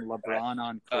jumper from LeBron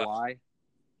on Kawhi.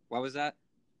 What was that?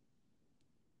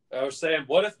 I was saying,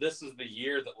 what if this is the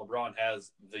year that LeBron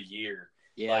has the year?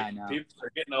 Yeah, like, I know. People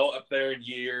are getting up there in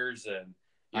years, and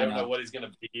you don't know what he's going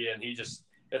to be, and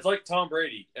it's like Tom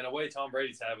Brady. In a way, Tom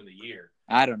Brady's having the year.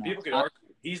 I don't know. People could argue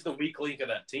he's the weak link of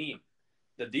that team.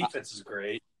 The defense is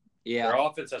great. Yeah. Their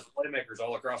offense has playmakers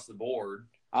all across the board.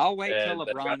 I'll wait till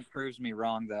LeBron proves me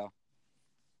wrong, though.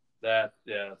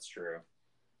 That's true.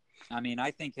 I mean, I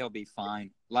think he'll be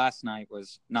fine. Last night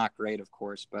was not great, of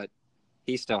course, but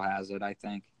he still has it, I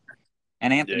think.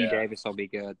 And Anthony Davis will be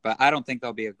good, but I don't think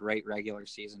they'll be a great regular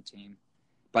season team.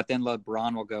 But then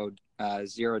LeBron will go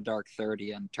 0 dark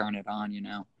 30 and turn it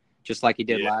on, just like he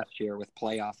did last year with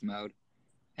playoff mode.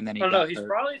 And then he's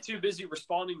probably too busy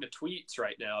responding to tweets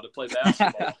right now to play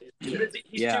basketball.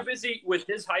 He's too busy with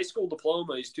his high school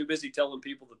diploma. He's too busy telling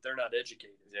people that they're not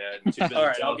educated. Yeah. Too busy all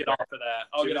right, I'll get off of that.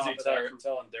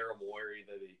 Telling Daryl Morey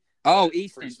that he. Oh,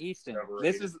 Easton.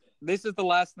 This is the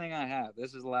last thing I have.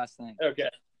 This is the last thing. Okay.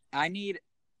 I need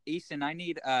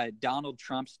Donald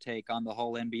Trump's take on the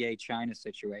whole NBA China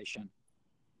situation.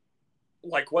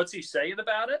 Like, what's he saying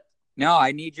about it? No,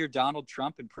 I need your Donald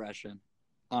Trump impression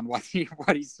on what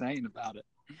he's saying about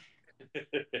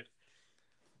it.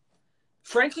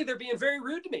 Frankly, they're being very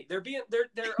rude to me. They're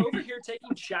over here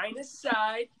taking China's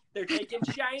side. They're taking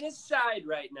China's side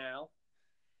right now.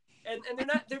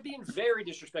 and they're being very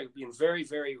disrespectful, being very,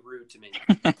 very rude to me.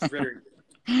 Very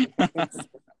rude.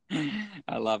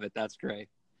 I love it. That's great.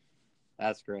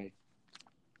 That's great.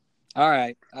 All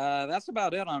right. That's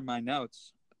about it on my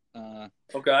notes.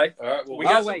 Okay. All right. Well, We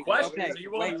got some wait, questions. okay. Are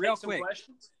you willing Wait, to real take some quick.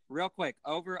 questions? Real quick,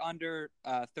 over under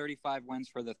 35 wins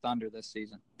for the Thunder this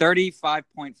season.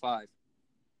 35.5.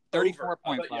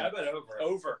 34.5. I bet over.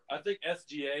 Over. I think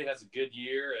SGA has a good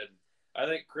year, and I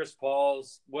think Chris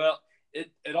Paul's. Well,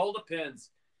 it all depends.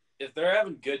 If they're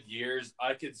having good years,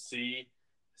 I could see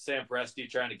Sam Presti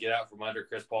trying to get out from under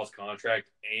Chris Paul's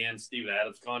contract and Steven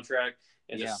Adams' contract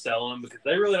and just sell them because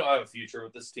they really don't have a future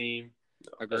with this team.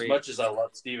 Agreed. As much as I love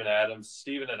Steven Adams,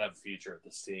 Steven doesn't have a future with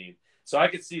this team. So I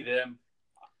could see them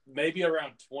maybe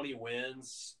around 20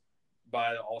 wins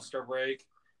by the All-Star break,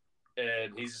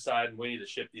 and he's deciding we need to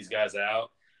ship these guys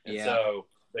out. And so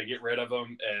they get rid of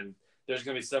them, and there's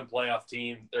going to be some playoff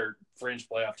team, their fringe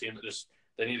playoff team, that just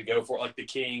they need to go for it. Like the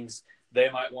Kings, they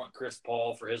might want Chris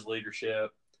Paul for his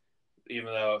leadership, even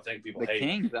though I think people hate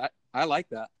Kings, him. I like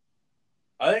that.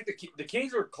 I think the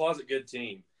Kings are a closet good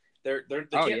team. They can't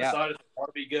decide if they want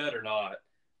to be good or not.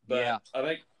 But I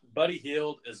think Buddy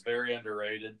Hield is very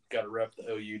underrated. Got to rep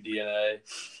the OU DNA.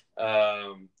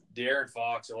 De'Aaron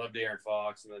Fox, I love De'Aaron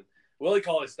Fox, and then Willie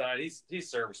Cauley-Stein. He's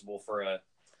serviceable for a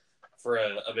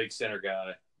big center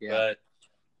guy. Yeah.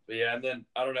 But yeah, and then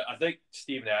I don't know. I think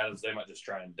Steven Adams, they might just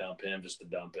try and dump him just to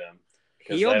dump him.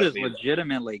 Hield is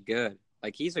legitimately good.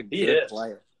 Like he's a good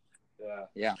player.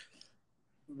 Yeah.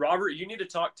 Robert, you need to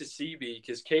talk to CB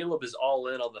because Caleb is all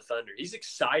in on the Thunder. He's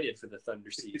excited for the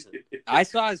Thunder season. I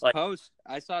saw his post.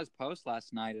 I saw his post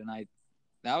last night, and I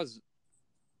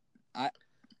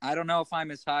don't know if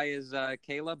I'm as high as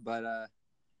Caleb, but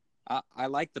I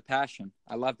like the passion.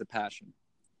 I love the passion.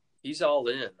 He's all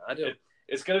in. I do.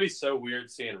 It's going to be so weird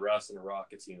seeing Russ in a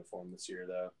Rockets uniform this year,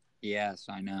 though. Yes,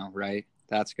 I know, right?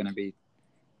 That's going to be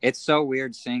 – it's so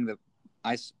weird seeing the –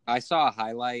 I saw a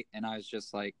highlight, and I was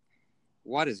just like,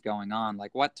 what is going on?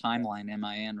 Like, what timeline am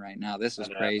I in right now? This is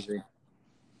crazy.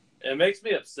 It makes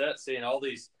me upset seeing all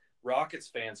these Rockets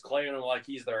fans claiming him like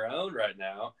he's their own right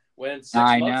now when 6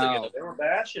 months ago they were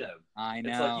bashing him. I know.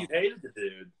 It's like you hated the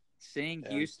dude. Seeing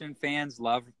Houston fans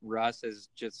love Russ is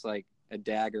just like a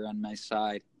dagger on my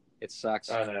side. It sucks.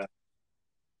 I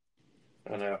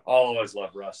know. I'll always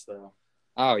love Russ, though.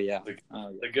 Oh, yeah.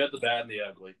 The good, the bad, and the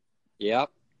ugly. Yep.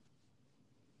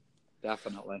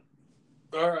 Definitely.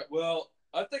 All right. Well,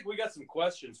 I think we got some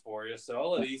questions for you, so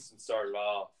I'll let Easton start it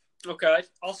off. Okay.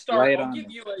 I'll start. I'll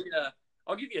give you a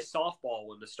softball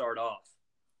one to start off.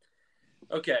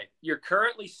 Okay. You're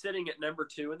currently sitting at number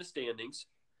 2 in the standings.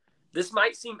 This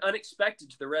might seem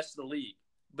unexpected to the rest of the league,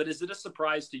 but is it a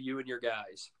surprise to you and your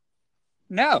guys?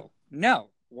 No.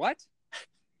 What?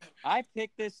 I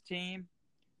picked this team,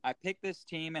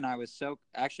 and I was so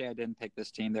 – actually, I didn't pick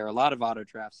this team. There are a lot of auto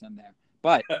drafts in there.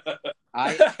 But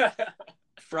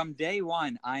from day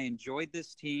one, I enjoyed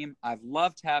this team. I've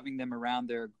loved having them around.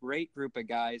 They're a great group of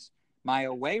guys. My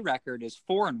away record is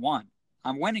 4-1.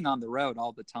 I'm winning on the road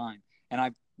all the time.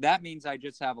 And that means I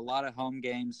just have a lot of home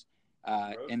games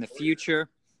in the future.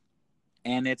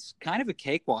 And it's kind of a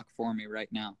cakewalk for me right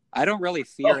now. I don't really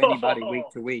fear anybody week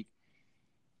to week.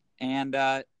 And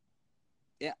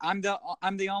I'm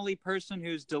the only person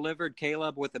who's delivered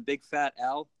Caleb with a big fat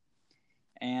L.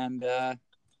 And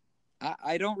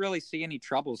I don't really see any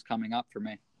troubles coming up for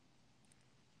me.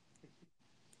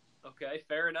 Okay,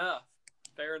 fair enough.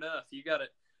 You got a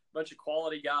bunch of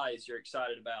quality guys you're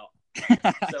excited about.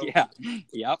 So, yeah.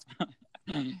 Yep.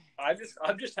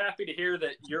 I'm just happy to hear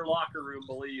that your locker room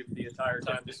believed the entire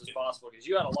time this was possible because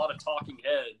you had a lot of talking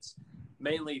heads,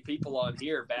 mainly people on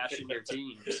here bashing your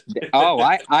teams. Oh,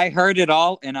 I heard it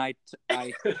all, and I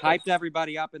hyped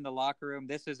everybody up in the locker room.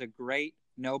 This is a great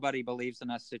nobody believes in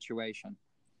us situation.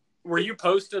 Were you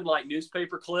posting like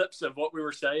newspaper clips of what we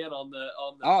were saying on the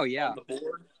on the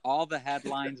board? All the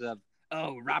headlines of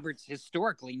Robert's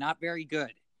historically not very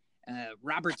good.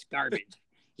 Robert's garbage.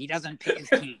 He doesn't pick his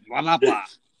team. Blah blah blah.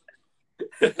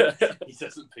 He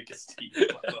doesn't pick his team.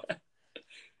 Blah, blah.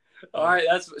 All right,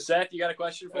 that's Seth. You got a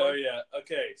question for me? Oh yeah.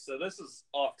 Okay, so this is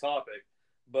off topic,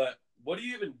 but what do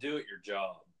you even do at your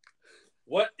job?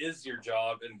 What is your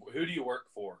job, and who do you work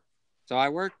for? So I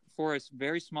work for a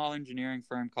very small engineering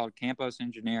firm called Campos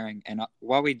Engineering, and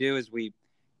what we do is we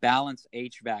balance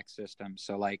HVAC systems.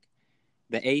 So like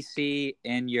the AC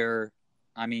in you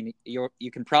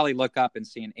can probably look up and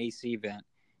see an AC vent,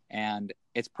 and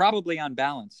it's probably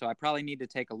unbalanced. So I probably need to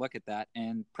take a look at that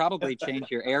and probably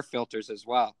change your air filters as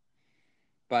well.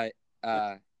 But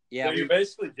yeah, so you're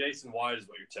basically Jason White, is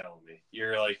what you're telling me.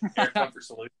 You're like Air Comfort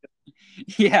Solution.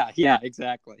 Yeah,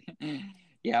 exactly.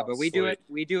 Yeah, Oh, but we do sweet. it.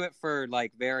 We do it for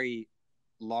like very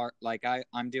large. Like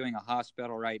I'm doing a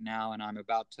hospital right now, and I'm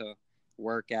about to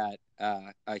work at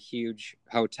a huge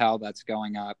hotel that's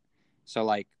going up. So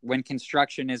like when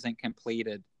construction isn't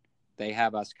completed, they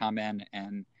have us come in,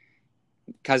 and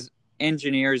because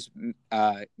engineers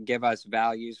give us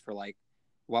values for like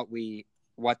what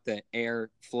the air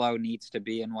flow needs to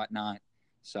be and whatnot.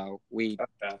 So we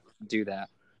Okay. do that.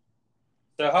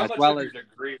 So how As much well of your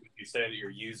degree would you say that you're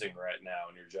using right now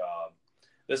in your job?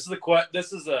 This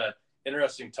is a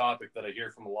interesting topic that I hear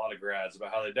from a lot of grads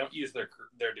about how they don't use their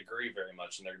degree very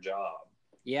much in their job.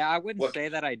 Yeah, I wouldn't What- say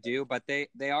that I do, but they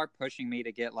are pushing me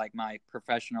to get like my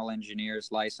professional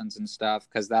engineer's license and stuff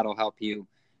because that'll help you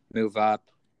move up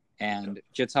and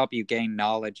just help you gain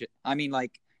knowledge. I mean,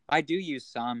 like I do use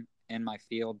some in my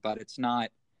field, but it's not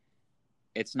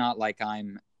like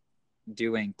I'm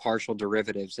doing partial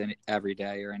derivatives in every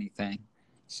day or anything.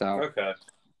 So, Okay.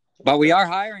 but we are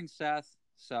hiring, Seth.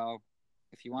 So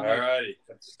if you want to Alrighty.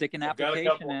 stick an I've got a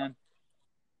application couple- in,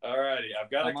 Alrighty. I've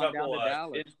got come a on down couple. to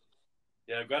Dallas.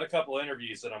 I've got a couple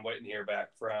interviews that I'm waiting to hear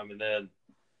back from, and then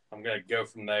I'm gonna go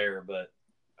from there. But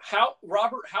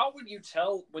Robert, how would you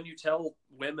tell when you tell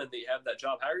women that you have that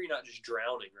job? How are you not just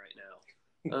drowning right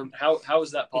now? How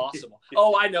is that possible?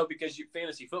 Oh, I know, because you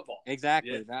fantasy football.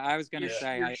 Exactly. Yeah. I was going to Yeah.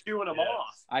 say You're chewing them Yes.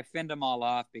 off. I finned them all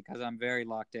off because I'm very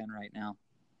locked in right now.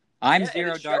 I'm Yeah, and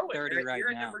zero it's dark showing. 30 right You're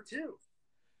at now. number 2.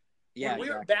 Yeah, When we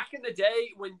were exactly. back in the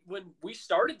day when we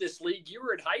started this league, you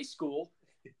were in high school,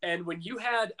 and when you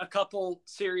had a couple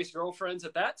serious girlfriends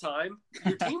at that time,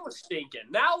 your team was stinking.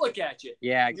 Now look at you.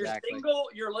 Yeah, You're exactly. single.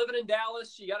 You're living in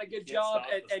Dallas. You got a good Can't job,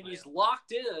 stop this and man. he's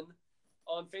locked in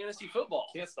on fantasy football.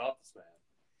 can't stop this man.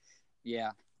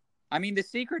 Yeah. I mean, the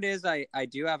secret is I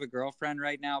do have a girlfriend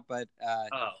right now, but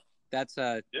Oh, that's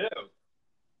Yeah.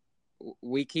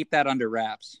 we keep that under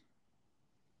wraps.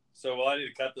 So will I need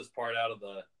to cut this part out of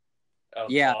the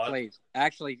Yeah, pod? please.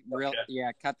 Actually,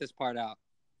 Okay. cut this part out.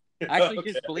 Actually,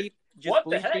 just Okay. what the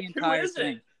bleep heck? the entire Who is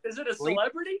thing. it? Is it a Bleep-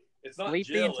 celebrity? It's not Bleep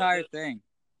Jill, the is entire it? thing.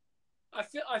 I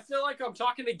feel like I'm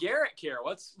talking to Garrett here.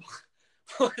 What's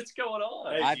going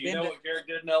on? Hey, I've do you been know to- what Garrett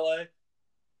did in LA?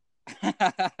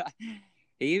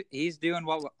 He's doing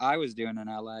what I was doing in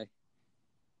LA.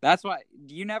 That's why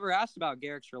you never asked about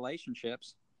Garrick's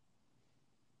relationships.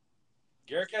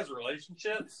 Garrett has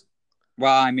relationships.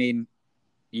 Well, I mean,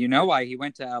 you know why he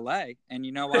went to LA, and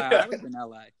you know why I was in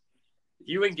LA.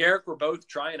 You and Garrett were both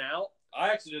trying out. I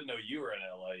actually didn't know you were in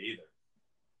LA either.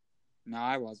 No,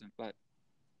 I wasn't, but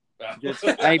Just,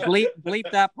 hey,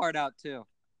 bleep that part out too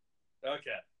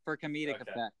Okay. for comedic Okay.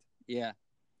 effect. Yeah,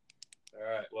 All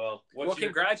right. Well, Well,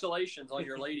 congratulations on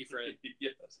your lady friend.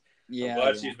 Yes. yeah, I'm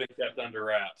glad she's been kept under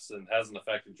wraps and hasn't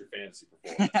affected your fantasy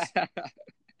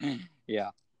performance. yeah.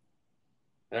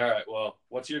 All right. Well,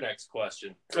 what's your next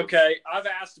question? Okay, I've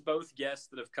asked both guests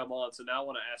that have come on, so now I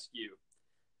want to ask you.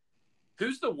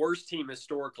 Who's the worst team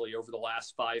historically over the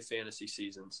last 5 fantasy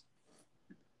seasons?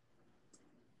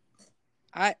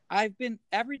 I've been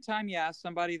every time you ask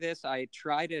somebody this, I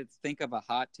try to think of a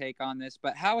hot take on this,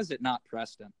 but how is it not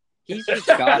Preston? He's just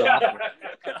god awful.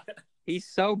 He's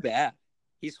so bad.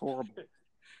 He's horrible.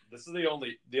 This is the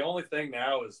only thing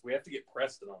now is we have to get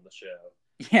Preston on the show.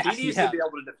 Yeah, He needs to be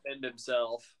able to defend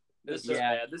himself. This is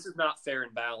Yeah. bad. This is not fair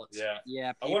and balanced. Yeah.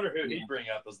 yeah. I wonder who yeah. he'd bring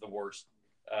up as the worst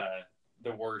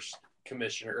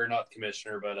commissioner, or not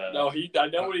commissioner, but No, I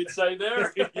know what he'd say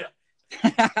there. yeah.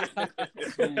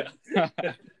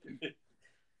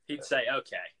 He'd say,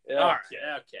 "Okay, Yeah, all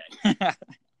right, okay."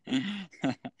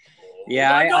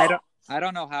 Yeah, Oh my God. I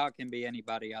don't know how it can be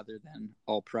anybody other than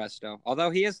old Presto. Although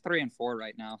he is 3-4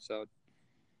 right now, so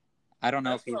I don't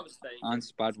know That's if he's what I was thinking. on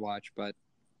Spud Watch, but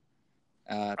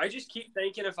I just keep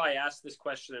thinking if I ask this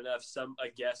question enough, a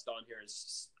guest on here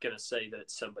is gonna say that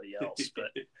it's somebody else.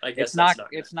 But I guess it's not that's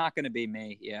it's not going to be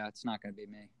me. Yeah, it's not going to be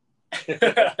me.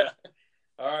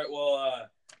 All right. Well,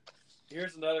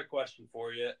 here's another question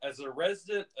for you. As a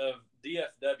resident of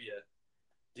DFW,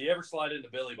 do you ever slide into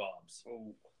Billy Bob's?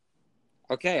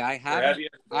 Okay, I Or have haven't. you?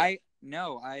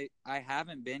 I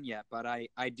haven't been yet, but I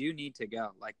do need to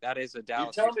go. Like that is a You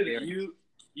Dallas. tell me that experience.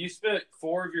 you spent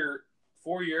 4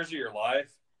 years of your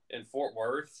life in Fort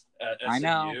Worth at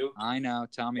SMU. I know.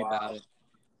 Tell me Wow. about it.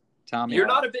 Tell me. You're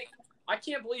about not a big. I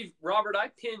can't believe, Robert, I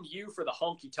pinned you for the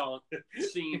honky tonk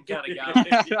scene kind of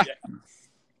guy. Yeah.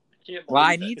 Can't Well,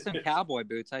 I believe need it. some cowboy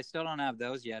boots. I still don't have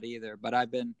those yet either. But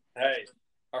I've been. Hey,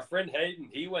 our friend Hayden,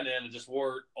 he went in and just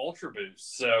wore Ultra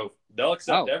Boosts, so they'll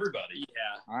accept Oh. everybody.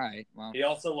 Yeah. All right. Well. He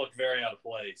also looked very out of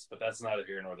place, but that's neither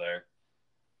here nor there.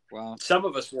 Well. Some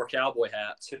of us wore cowboy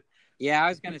hats. Yeah, I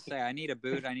was gonna say I need a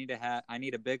boot. I need a hat. I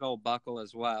need a big old buckle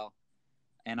as well.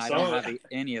 and I Some don't of have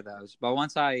any of those. But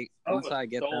once I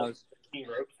get stole those, King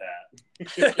Rope's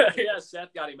hat. Yeah,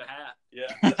 Seth got him a hat. Yeah,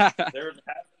 there was a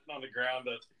hat sitting on the ground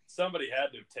that somebody had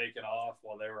to have taken off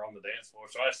while they were on the dance floor.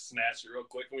 So I snatched it real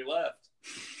quick and we left.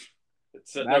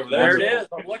 It's sitting That's over there. There it is.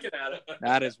 I'm looking at it.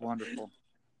 that is wonderful.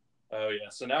 Oh yeah.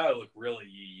 So now I look really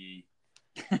yee.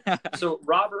 So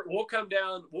Robert, we'll come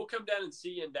down and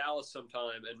see you in Dallas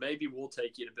sometime, and maybe we'll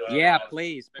take you to Bill. Yeah,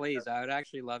 please. I would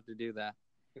actually love to do that.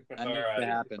 That All needs right. to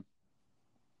happen.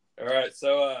 All right.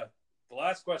 So the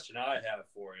last question I have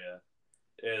for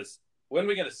you is, when are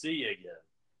we going to see you again?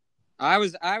 I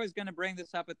was going to bring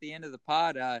this up at the end of the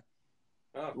pod.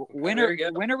 When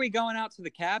are we going out to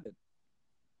the cabin?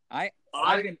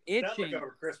 I've been itching.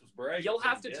 Over Christmas break. You'll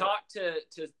have to talk to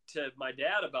my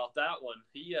dad about that one.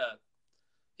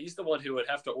 He's the one who would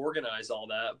have to organize all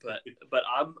that, but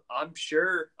I'm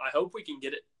sure. I hope we can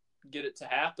get it to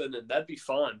happen, and that'd be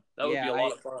fun. That would be a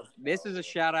lot of fun. This is a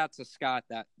shout out to Scott.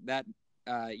 That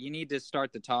you need to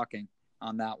start the talking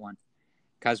on that one,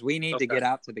 because we need to get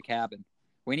out to the cabin.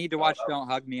 We need to watch Don't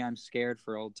Hug Me, I'm Scared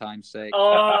for old time's sake.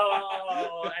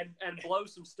 Oh, and blow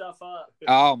some stuff up.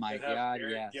 Oh my God,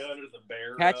 yes. Get under the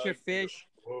bear Catch rug.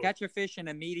 a fish, and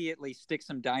immediately stick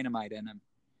some dynamite in him.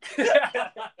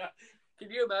 Can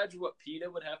you imagine what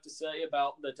PETA would have to say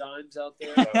about the times out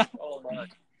there? Oh my!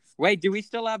 Wait, do we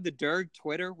still have the Derg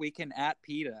Twitter? We can at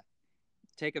PETA,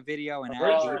 take a video and I'm at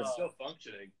pretty sure PETA. it's still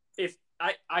functioning. If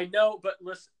I know, but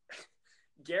listen,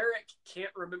 Garrick can't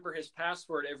remember his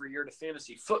password every year to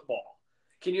fantasy football.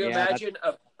 Can you imagine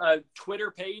a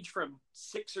Twitter page from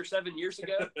 6 or 7 years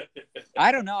ago?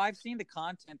 I don't know. I've seen the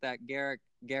content that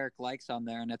Garrick likes on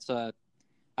there, and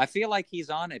I feel like he's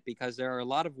on it because there are a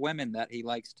lot of women that he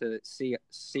likes to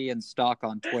see and stalk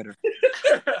on Twitter.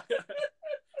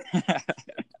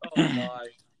 Oh my!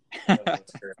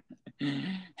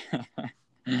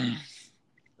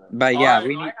 But yeah,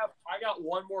 right, I got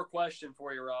one more question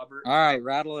for you, Robert. All right,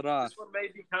 rattle it off. This one may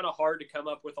be kind of hard to come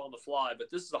up with on the fly, but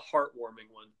this is a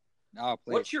heartwarming one. Oh,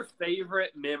 please. What's your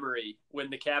favorite memory when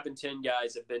the Cabin 10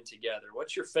 guys have been together?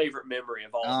 What's your favorite memory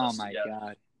of all of us together? Oh my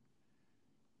God!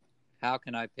 How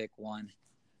can I pick one?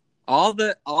 All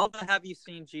the Have You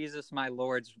Seen Jesus, My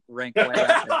Lord's rank way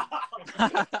up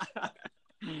there.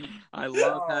 I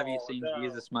love Have You Seen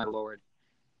Jesus, My Lord.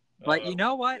 But you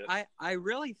know what? I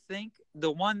really think the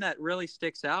one that really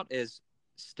sticks out is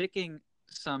sticking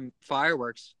some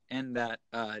fireworks in that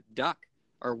duck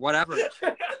or whatever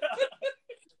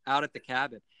out at the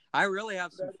cabin. I really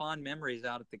have some fond memories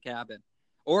out at the cabin.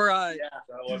 Or that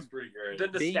was pretty great. The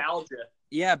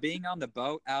nostalgia. Being on the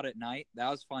boat out at night,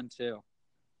 that was fun too.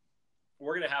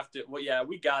 We're gonna have to. Well, yeah,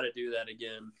 we got to do that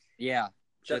again. Yeah,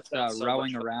 just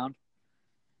rowing around.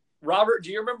 Robert,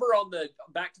 do you remember on the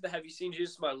back to the Have You Seen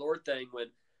Jesus My Lord thing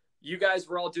when you guys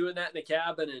were all doing that in the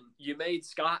cabin and you made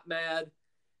Scott mad,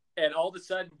 and all of a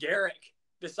sudden Garrick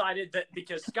decided that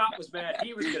because Scott was mad,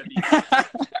 he was going to be mad.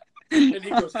 And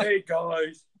he goes, hey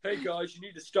guys, you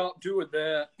need to stop doing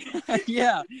that.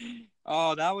 Yeah.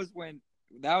 Oh, that was when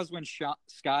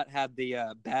Scott had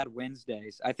the bad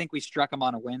Wednesdays. I think we struck him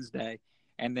on a Wednesday.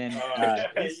 And then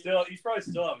he's probably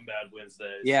still having bad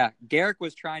Wednesdays. Yeah, Garrick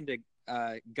was trying to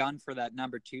gun for that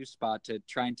number 2 spot to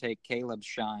try and take Caleb's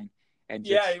shine. And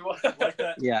he was like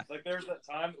that. Yeah, like there was that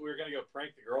time that we were gonna go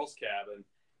prank the girls' cabin,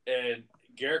 and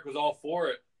Garrick was all for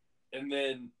it, and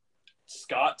then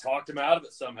Scott talked him out of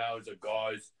it somehow. He's like,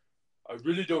 "Guys, I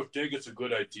really don't think it's a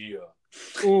good idea."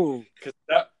 Ooh, because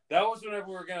that was whenever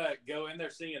we were gonna go in there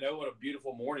singing "Oh What a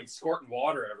Beautiful Morning," squirting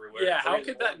water everywhere. Yeah, how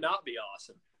could that not be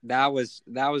awesome? That was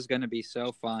going to be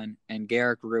so fun, and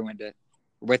Garrick ruined it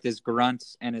with his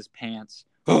grunts and his pants.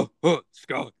 Oh,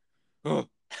 Scott. Oh,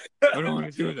 I don't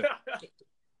want to do that.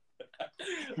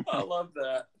 I love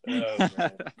that.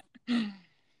 Oh,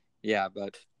 yeah,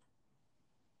 but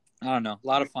I don't know. A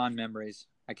lot of fond memories.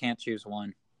 I can't choose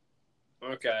one.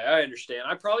 Okay, I understand.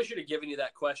 I probably should have given you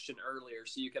that question earlier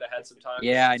so you could have had some time.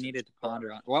 Yeah, I needed to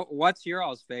ponder on. What's your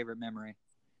all's favorite memory?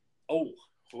 Ooh.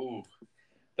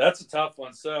 That's a tough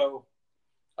one. So,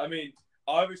 I mean,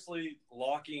 obviously,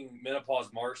 locking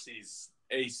Menopause Marcy's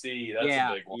AC, that's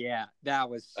a big one. Yeah, that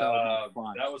was so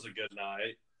fun. That was a good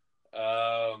night.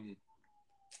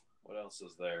 What else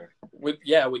is there? When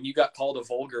you got called a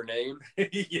vulgar name.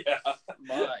 Yeah.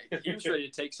 He was ready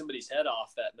to take somebody's head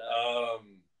off that night.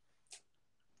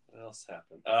 What else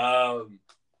happened? I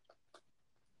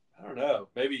don't know.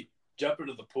 Maybe jump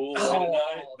into the pool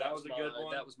tonight. That was a good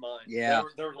one. That was mine. Yeah.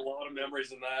 There was a lot of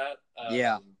memories in that.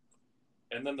 Yeah.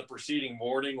 And then the preceding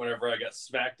morning, whenever I got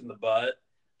smacked in the butt,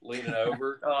 leaning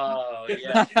over. Oh,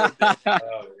 yeah.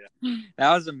 Oh, yeah.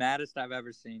 That was the maddest I've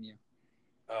ever seen you.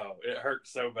 Oh, it hurt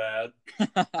so bad.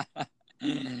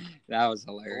 That was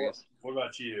hilarious. What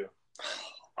about you?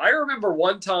 I remember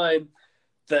one time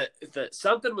that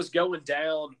something was going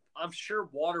down. I'm sure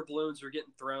water balloons were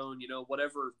getting thrown,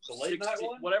 whatever The late night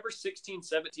one? whatever 16,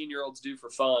 17-year-olds do for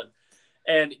fun.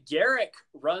 And Garrick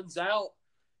runs out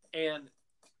and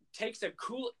takes a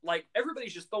cool, like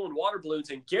everybody's just throwing water balloons,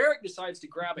 and Garrick decides to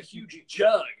grab a huge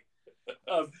jug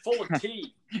full of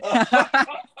tea.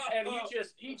 And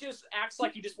he just acts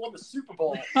like he just won the Super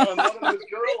Bowl on one of those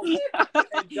girls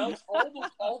and dumps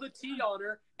all the tea on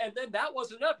her. And then that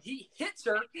wasn't enough. He hits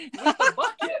her with the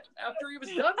bucket after he was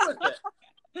done with it.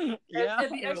 Yeah.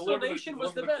 And the explanation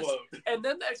was the best. And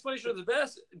then the explanation was the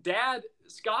best. Dad,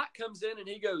 Scott, comes in and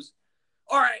he goes,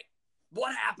 "All right,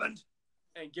 what happened?"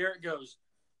 And Garrett goes,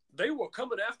 "They were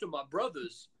coming after my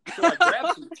brothers, so I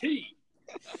grabbed some tea."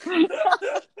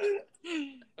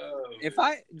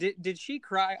 Did she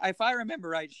cry? If I remember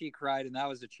right, she cried, and that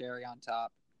was a cherry on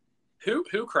top. Who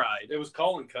cried? It was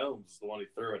Colin Combs, the one he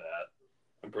threw it at.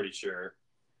 I'm pretty sure.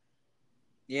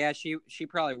 Yeah, she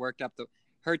probably worked up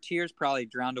her tears probably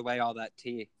drowned away all that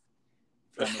tea.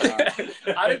 I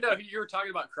didn't know who you were talking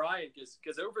about crying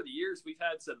because over the years we've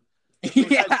had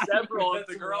several of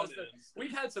the girls.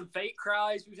 We've had some fake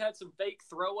cries. We've had some fake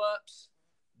throw ups.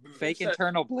 Fake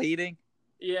internal bleeding.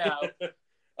 Yeah.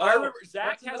 I remember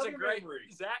Zach has a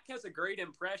great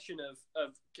impression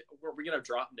of. Were we gonna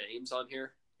drop names on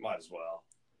here? Might as well.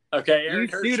 Okay,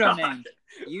 Use pseudonames.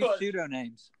 Use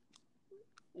pseudonames.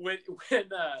 When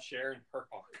Sharon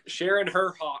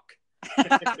Herhawk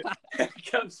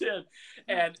comes in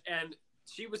and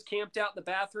she was camped out in the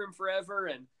bathroom forever,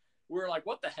 and we were like,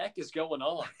 what the heck is going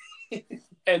on?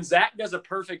 And Zach does a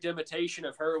perfect imitation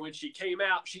of her. When she came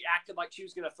out, she acted like she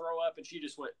was going to throw up, and she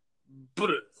just went,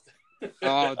 "Bleh."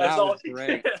 Oh, that was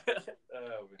great.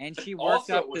 Oh, and she worked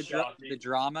also up the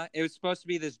drama. It was supposed to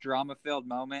be this drama-filled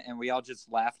moment, and we all just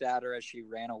laughed at her as she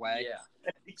ran away. Yeah.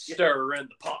 Stir in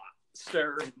the pot.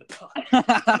 Stir in the pot.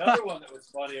 Another one that was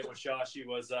funny at Washashi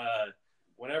was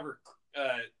whenever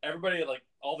everybody, like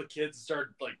all the kids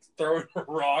started like throwing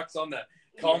rocks on that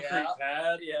concrete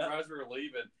pad as we were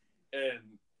leaving, and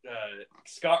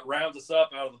Scott rounds us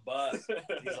up out of the bus.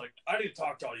 He's like, "I need to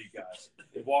talk to all you guys."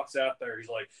 He walks out there. He's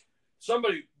like,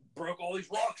 "Somebody broke all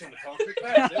these rocks on the concrete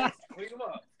pad. They have to clean them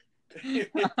up."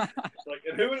 Like,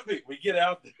 and who would it be? We get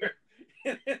out there,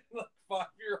 and in the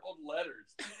 5-year-old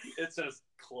letters, it says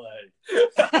Clay.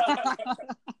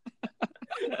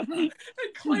 And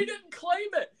Clay didn't claim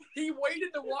it. He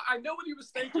waited to watch. I know what he was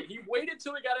thinking. He waited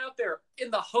till he got out there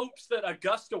in the hopes that a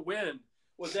gust of wind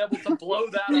was able to blow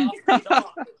that off the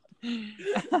top.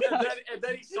 And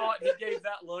then he saw it and he gave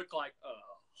that look like,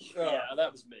 oh, yeah,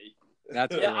 that was me.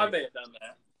 That's yeah, great. I may have done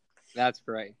that. That's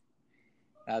great.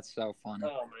 That's so funny.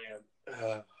 Oh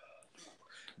man.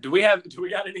 Do we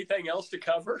got anything else to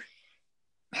cover?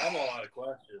 I'm all out of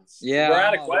questions. Yeah, we're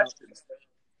out of questions.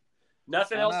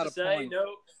 Nothing I'm else out to of say. point.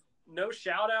 No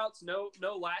shout outs. No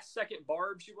last second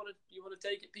barbs you want to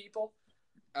take at people.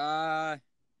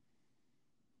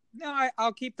 No,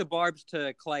 I'll keep the barbs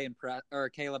to Clay and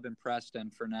Caleb and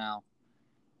Preston for now.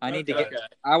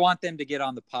 I want them to get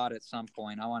on the pod at some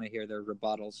point. I want to hear their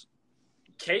rebuttals.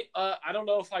 I don't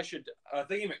know if I should. I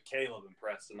think he meant Caleb and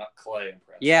Preston, not Clay and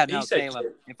Preston. Yeah, no, He said Caleb.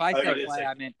 Caleb. If I said did Clay, say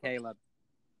I meant Caleb.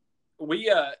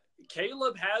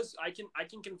 Caleb has. I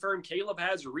can confirm Caleb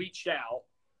has reached out.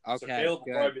 Okay, So Caleb will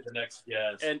good. probably be the next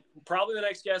guest. And probably the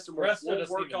next guest, and we'll Preston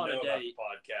doesn't work even on know a about date.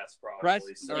 the podcast, probably.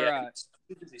 Preston- So. Or,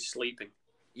 He's sleeping.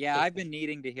 Yeah, I've been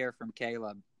needing to hear from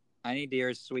Caleb. I need to hear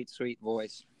his sweet, sweet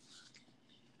voice.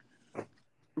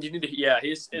 You need to. Yeah,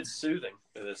 it's soothing.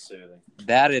 It is soothing.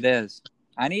 That it is.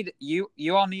 I need you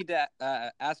all need to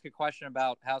ask a question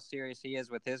about how serious he is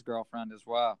with his girlfriend as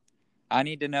well. I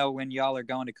need to know when y'all are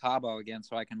going to Cabo again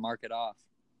so I can mark it off.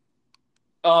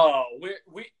 Oh,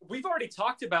 we've already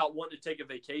talked about wanting to take a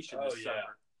vacation this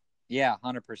summer. Yeah,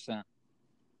 100%.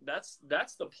 That's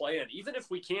the plan. Even if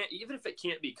it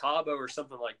can't be Cabo or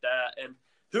something like that. And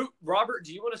Robert,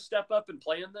 do you want to step up and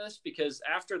plan this? Because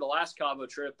after the last Cabo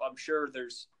trip, I'm sure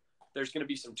there's going to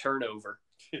be some turnover.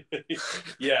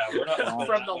 Yeah, we're not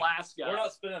from the last guy. We're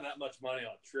not spending that much money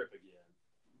on a trip again.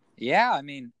 Yeah, I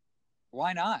mean,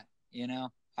 why not?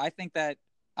 I think that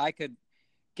I could.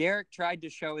 Garrick tried to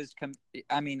show his.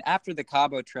 After the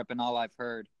Cabo trip and all I've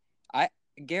heard,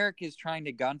 Garrick is trying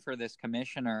to gun for this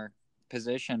commissioner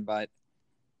position, but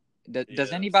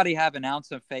does anybody have an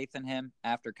ounce of faith in him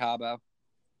after Cabo?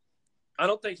 I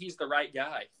don't think he's the right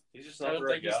guy. He's just I not don't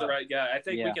think he's the right guy. I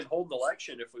think we can hold an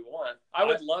election if we want. I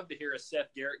would love to hear a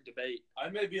Seth Garrick debate. I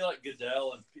may be like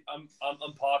Goodell, and I'm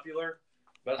unpopular,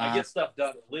 but I get stuff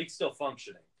done. The league's still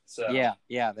functioning, So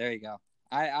Yeah. There you go.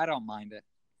 I don't mind it.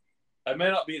 I may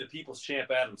not be the people's champ,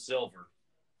 Adam Silver.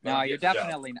 but No, I you're get the job.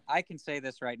 definitely. I can say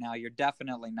this right now. You're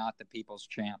definitely not the people's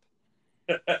champ.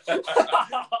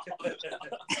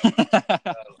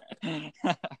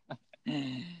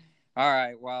 All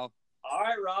right. Well, All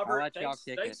right, I'll Robert. let y'all Thanks,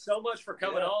 kick thanks it. so much for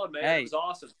coming Yeah. on, man. Hey. It was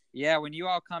awesome. yeah. When you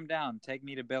all come down, take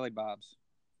me to Billy Bob's.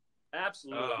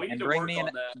 Absolutely. Oh. we need And to bring work me on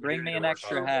an that. bring We me need an to work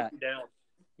extra on hat. Down.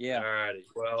 Yeah. All righty.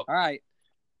 Well, All right.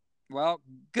 Well,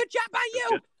 good job by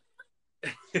you.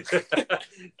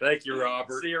 thank you,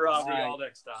 Robert. See you, Rob. All right. Y'all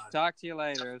next time. Talk to you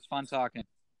later. It was fun talking.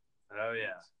 Oh,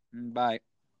 yeah. Bye.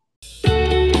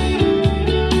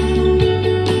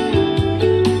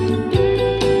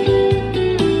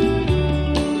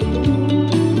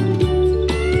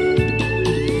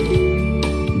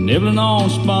 Nibbling on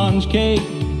sponge cake,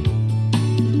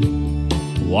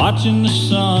 watching the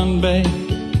sun bake.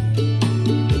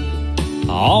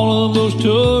 All of those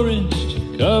tourists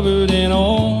covered in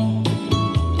oil,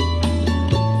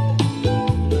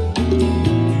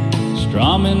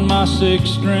 strumming my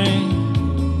sixth string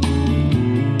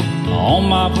on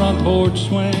my front porch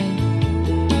swing.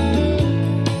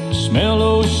 Smell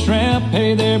those shrimp,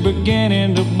 hey, they're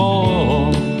beginning to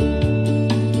boil.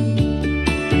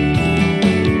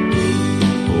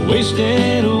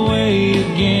 Wasted away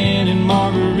again in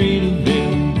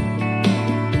Margaritaville,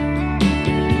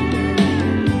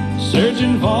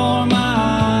 searching for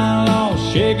my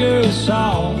lost shaker of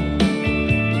salt.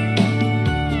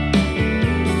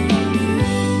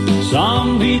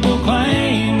 Some people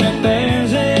claim that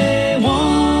there's a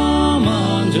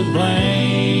woman to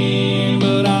blame,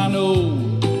 but I know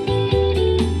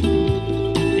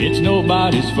it's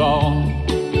nobody's fault.